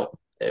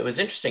it was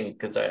interesting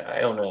because I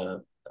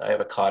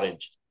have a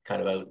cottage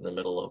kind of out in the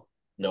middle of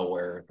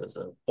nowhere. There's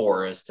a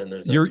forest, and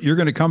there's a You're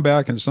going to come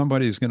back and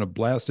somebody's going to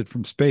blast it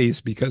from space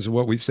because of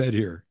what we said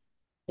here.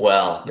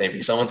 well,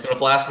 maybe someone's going to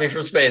blast me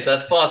from space.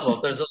 That's possible.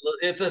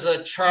 If there's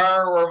a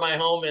char where my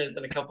home is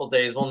in a couple of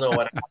days, we'll know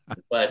what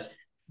happened. But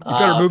You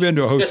better move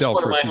into a just hotel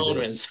where for a my few home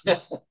days. is.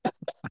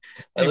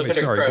 I live Anyway, in a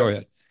sorry. Go crowd.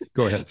 ahead.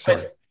 Go ahead.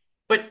 Sorry.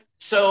 But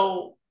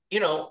so,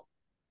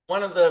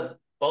 one of the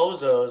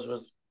bozos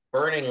was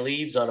burning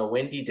leaves on a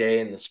windy day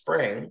in the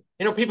spring.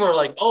 People are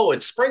like, "Oh,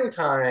 it's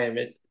springtime.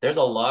 There's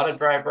a lot of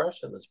dry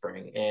brush in the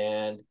spring."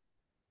 And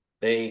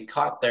they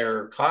caught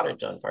their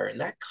cottage on fire.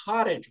 And that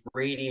cottage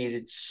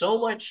radiated so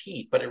much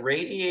heat, but it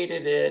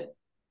radiated it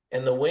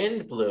and the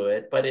wind blew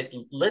it, but it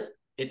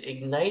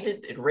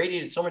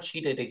radiated so much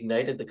heat, it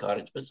ignited the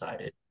cottage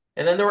beside it.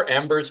 And then there were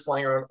embers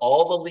flying around.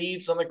 All the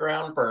leaves on the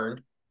ground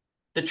burned.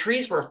 The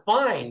trees were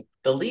fine.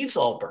 The leaves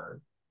all burned.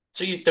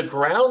 So the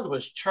ground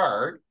was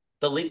charred.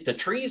 The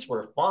trees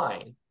were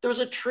fine. There was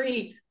a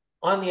tree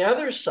on the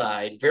other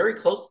side, very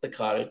close to the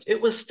cottage.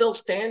 It was still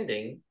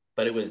standing,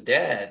 but it was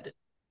dead.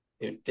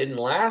 It didn't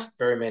last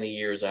very many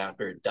years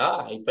after it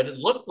died, but it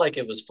looked like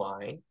it was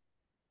fine.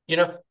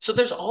 So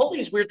there's all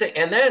these weird things.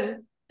 And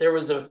then there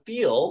was a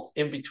field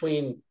in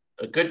between,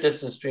 a good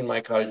distance between my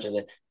cottage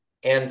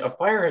and a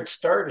fire had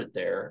started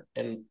there.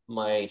 And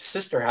my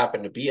sister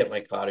happened to be at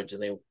my cottage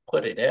and they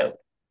put it out.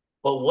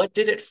 But what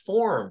did it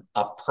form?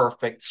 A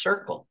perfect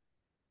circle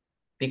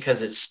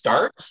because it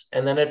starts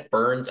and then it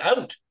burns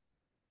out.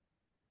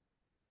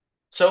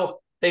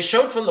 So they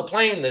showed from the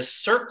plane this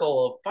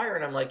circle of fire.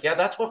 And I'm like, yeah,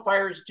 that's what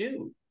fires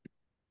do.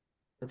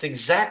 That's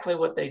exactly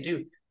what they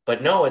do.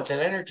 But no, it's an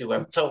energy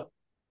weapon. So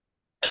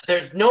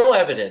there's no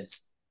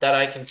evidence that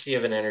I can see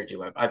of an energy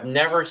weapon. I've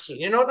never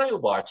seen, when I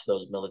watch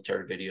those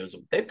military videos,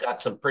 they've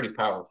got some pretty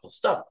powerful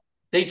stuff.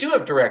 They do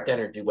have direct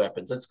energy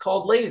weapons. It's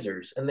called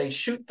lasers, and they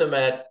shoot them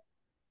at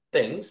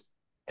things.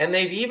 And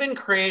they've even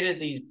created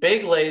these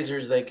big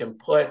lasers they can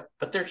put,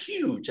 but they're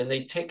huge and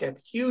they take up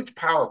huge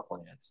power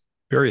plants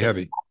Very to,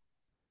 heavy.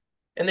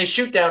 and they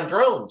shoot down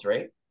drones,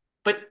 right?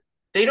 But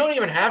they don't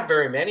even have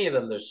very many of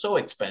them. They're so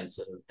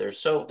expensive.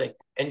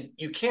 And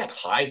you can't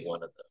hide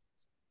one of them.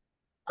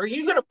 Are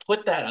you going to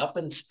put that up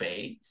in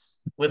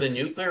space with a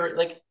nuclear?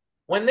 Like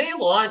when they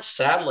launch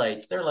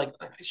satellites, they're like,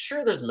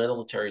 sure, there's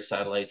military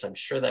satellites. I'm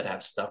sure that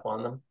have stuff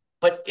on them,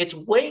 but it's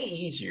way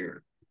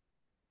easier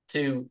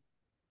to.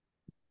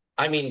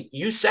 I mean,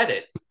 you said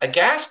it. A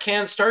gas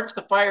can starts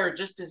the fire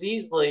just as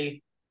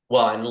easily.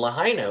 Well, in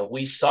Lahaina,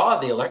 we saw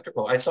the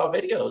electrical. I saw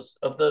videos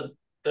of the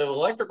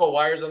electrical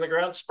wires on the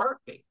ground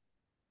sparking.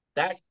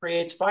 That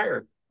creates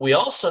fire. We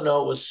also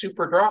know it was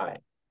super dry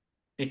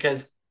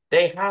because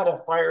they had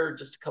a fire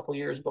just a couple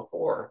years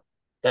before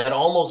that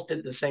almost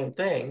did the same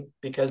thing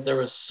because there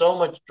was so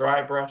much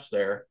dry brush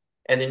there.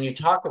 And then you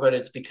talk about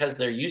it's because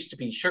there used to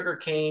be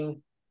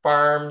sugarcane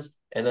farms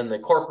and then the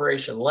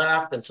corporation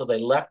left. And so they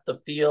left the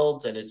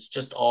fields and it's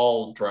just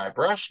all dry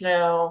brush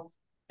now.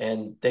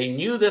 And they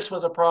knew this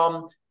was a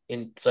problem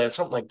in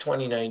something like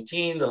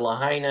 2019, the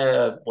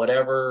Lahaina,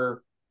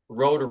 whatever,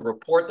 wrote a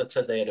report that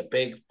said they had a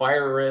big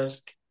fire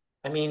risk.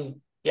 I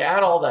mean, you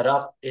add all that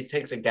up, it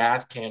takes a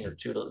gas can or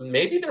two.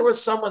 Maybe there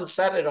was someone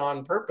set it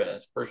on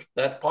purpose.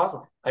 That's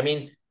possible. I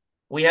mean,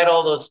 we had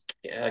all those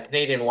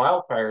Canadian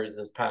wildfires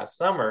this past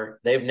summer.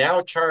 They've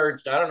now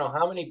charged, I don't know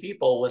how many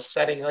people was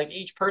setting, like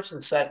each person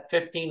set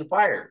 15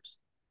 fires.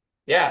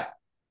 Yeah,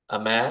 a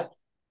mat,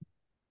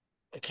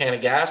 a can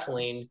of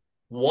gasoline.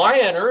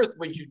 Why on earth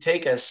would you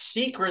take a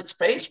secret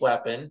space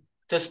weapon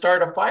to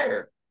start a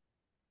fire?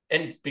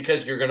 And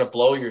because you're going to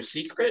blow your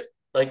secret?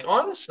 Like,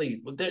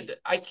 honestly,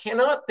 I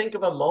cannot think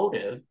of a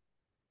motive.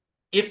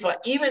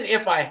 Even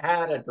if I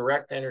had a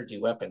direct energy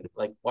weapon,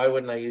 like, why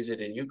wouldn't I use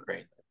it in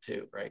Ukraine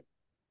too, right?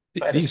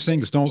 If I had a These space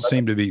things don't weapon,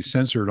 seem to be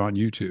censored on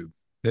YouTube.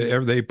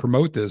 They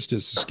promote this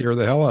just to scare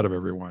the hell out of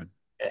everyone.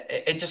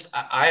 it just,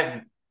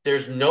 I've,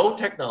 there's no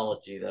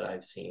technology that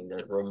I've seen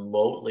that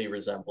remotely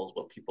resembles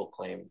what people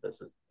claim this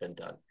has been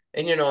done.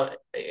 And,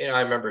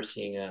 I remember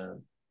seeing a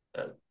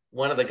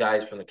one of the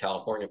guys from the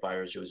California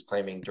fires who was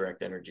claiming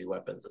direct energy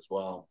weapons as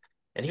well.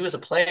 And he was a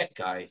plant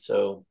guy.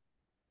 So,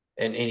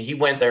 and he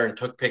went there and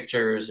took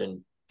pictures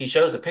and he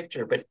shows a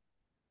picture, but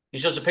he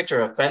shows a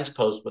picture of a fence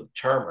post with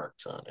char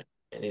marks on it.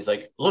 And he's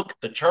like, look,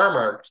 the char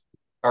marks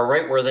are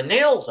right where the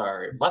nails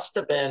are. It must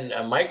have been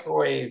a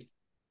microwave.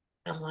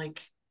 I'm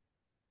like,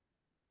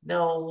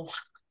 no.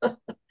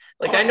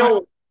 Like I,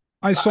 I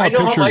I I saw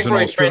know how pictures in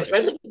microwave Australia.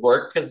 transmitters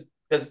work because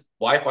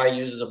Wi-Fi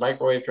uses a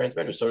microwave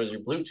transmitter, so does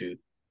your Bluetooth.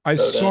 I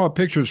So does saw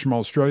pictures from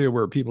Australia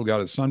where people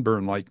got a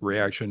sunburn-like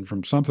reaction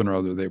from something or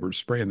other they were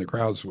spraying the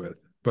crowds with.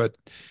 But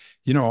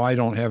I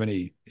don't have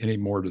any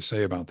more to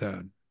say about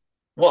that.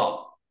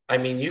 well, I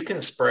mean, you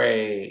can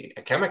spray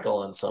a chemical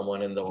on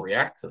someone and they'll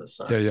react to the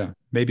Yeah, sun, yeah.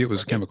 Maybe it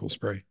was right? chemical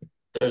spray.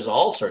 There's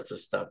all sorts of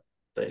stuff.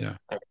 Yeah.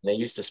 They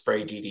used to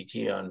spray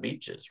DDT on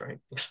beaches, right?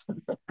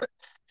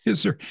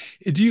 Is there,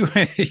 do you,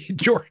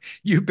 George,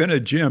 you've been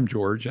at gym,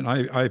 George, and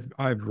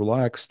I've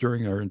relaxed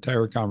during our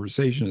entire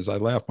conversation as I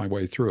laughed my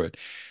way through it.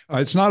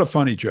 It's not a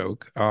funny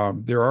joke.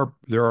 There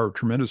are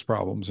tremendous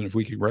problems, and if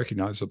we can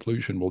recognize the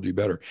pollution, we'll do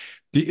better.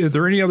 Are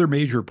there any other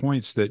major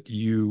points that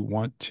you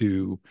want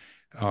to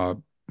uh,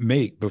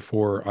 make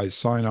before I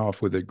sign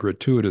off with a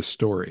gratuitous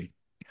story?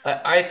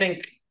 I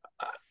think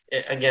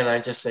again, I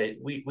just say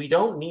we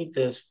don't need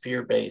this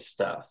fear-based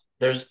stuff.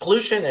 There's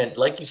pollution, and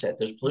like you said,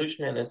 there's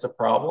pollution, and it's a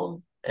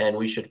problem, and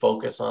we should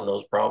focus on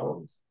those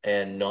problems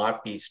and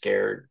not be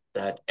scared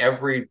that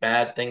every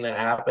bad thing that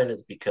happened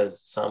is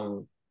because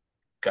some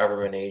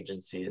government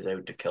agency is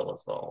out to kill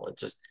us all. It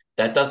just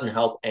that doesn't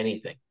help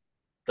anything.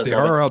 Doesn't They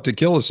help are it. out to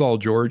kill us all,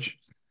 George.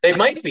 They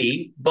might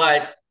be,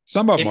 but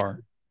Some of them if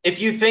are. if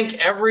you think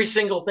every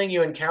single thing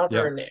you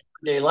encounter Yeah. in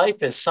everyday life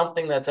is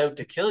something that's out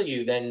to kill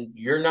you, then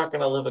you're not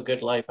going to live a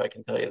good life. I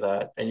can tell you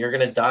that, and you're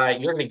going to die.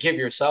 You're going to give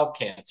yourself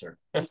cancer.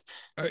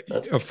 a,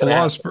 That's a what's going to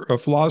happen.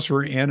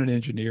 philosopher and an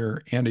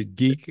engineer and a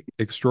geek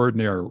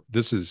extraordinaire.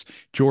 This is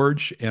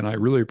George, and I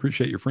really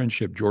appreciate your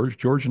friendship, George.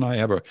 George and I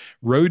have a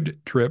road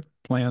trip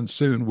planned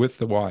soon with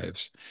the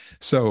wives,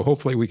 so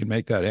hopefully we can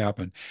make that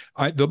happen.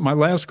 My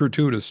last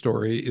gratuitous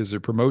story is a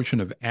promotion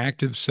of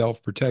active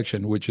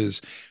self-protection, which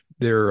is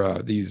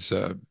there these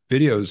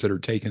videos that are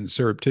taken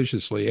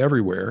surreptitiously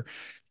everywhere.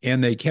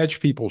 And they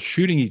catch people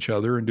shooting each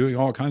other and doing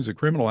all kinds of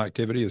criminal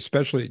activity,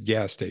 especially at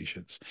gas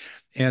stations.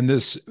 And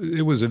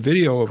it was a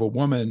video of a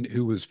woman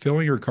who was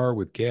filling her car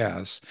with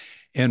gas,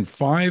 and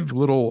five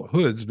little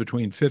hoods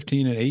between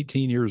 15 and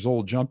 18 years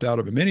old jumped out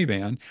of a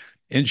minivan,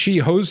 and she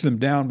hosed them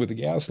down with the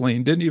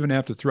gasoline, didn't even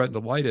have to threaten to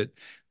light it.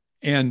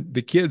 And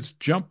the kids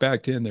jumped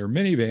back in their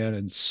minivan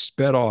and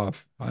sped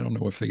off. I don't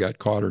know if they got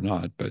caught or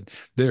not, but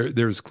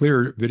there's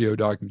clear video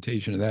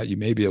documentation of that. You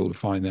may be able to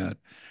find that.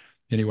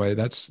 Anyway,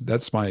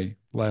 that's my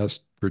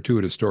last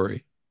gratuitous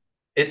story.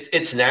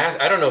 It's nasty.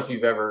 I don't know if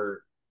you've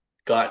ever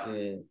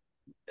gotten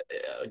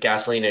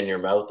gasoline in your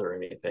mouth or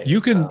anything.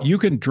 You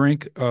can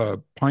drink a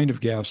pint of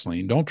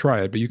gasoline. Don't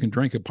try it, but you can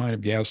drink a pint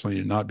of gasoline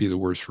and not be the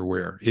worse for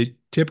wear. It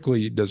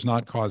typically does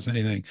not cause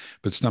anything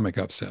but stomach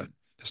upset.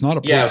 It's not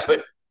a Yeah,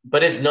 poison.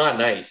 but it's not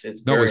nice.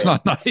 It's No, it's very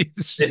not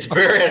nice. it's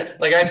very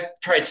like I've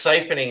tried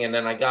siphoning and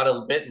then I got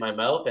a bit in my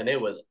mouth and it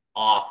was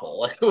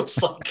awful. It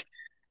was like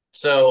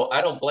so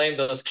I don't blame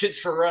those kids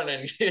for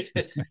running.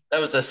 That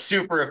was a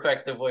super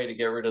effective way to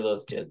get rid of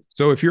those kids.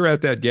 So if you're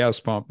at that gas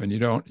pump and you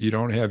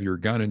don't have your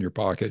gun in your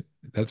pocket,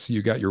 that's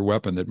you got your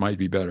weapon that might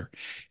be better.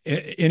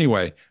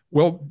 Anyway,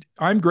 well,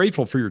 I'm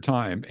grateful for your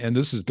time, and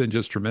this has been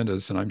just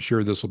tremendous, and I'm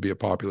sure this will be a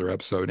popular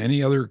episode.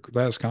 Any other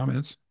last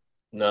comments?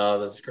 No,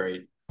 that's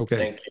great. Okay,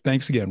 Thank you.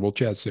 thanks again. We'll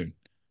chat soon.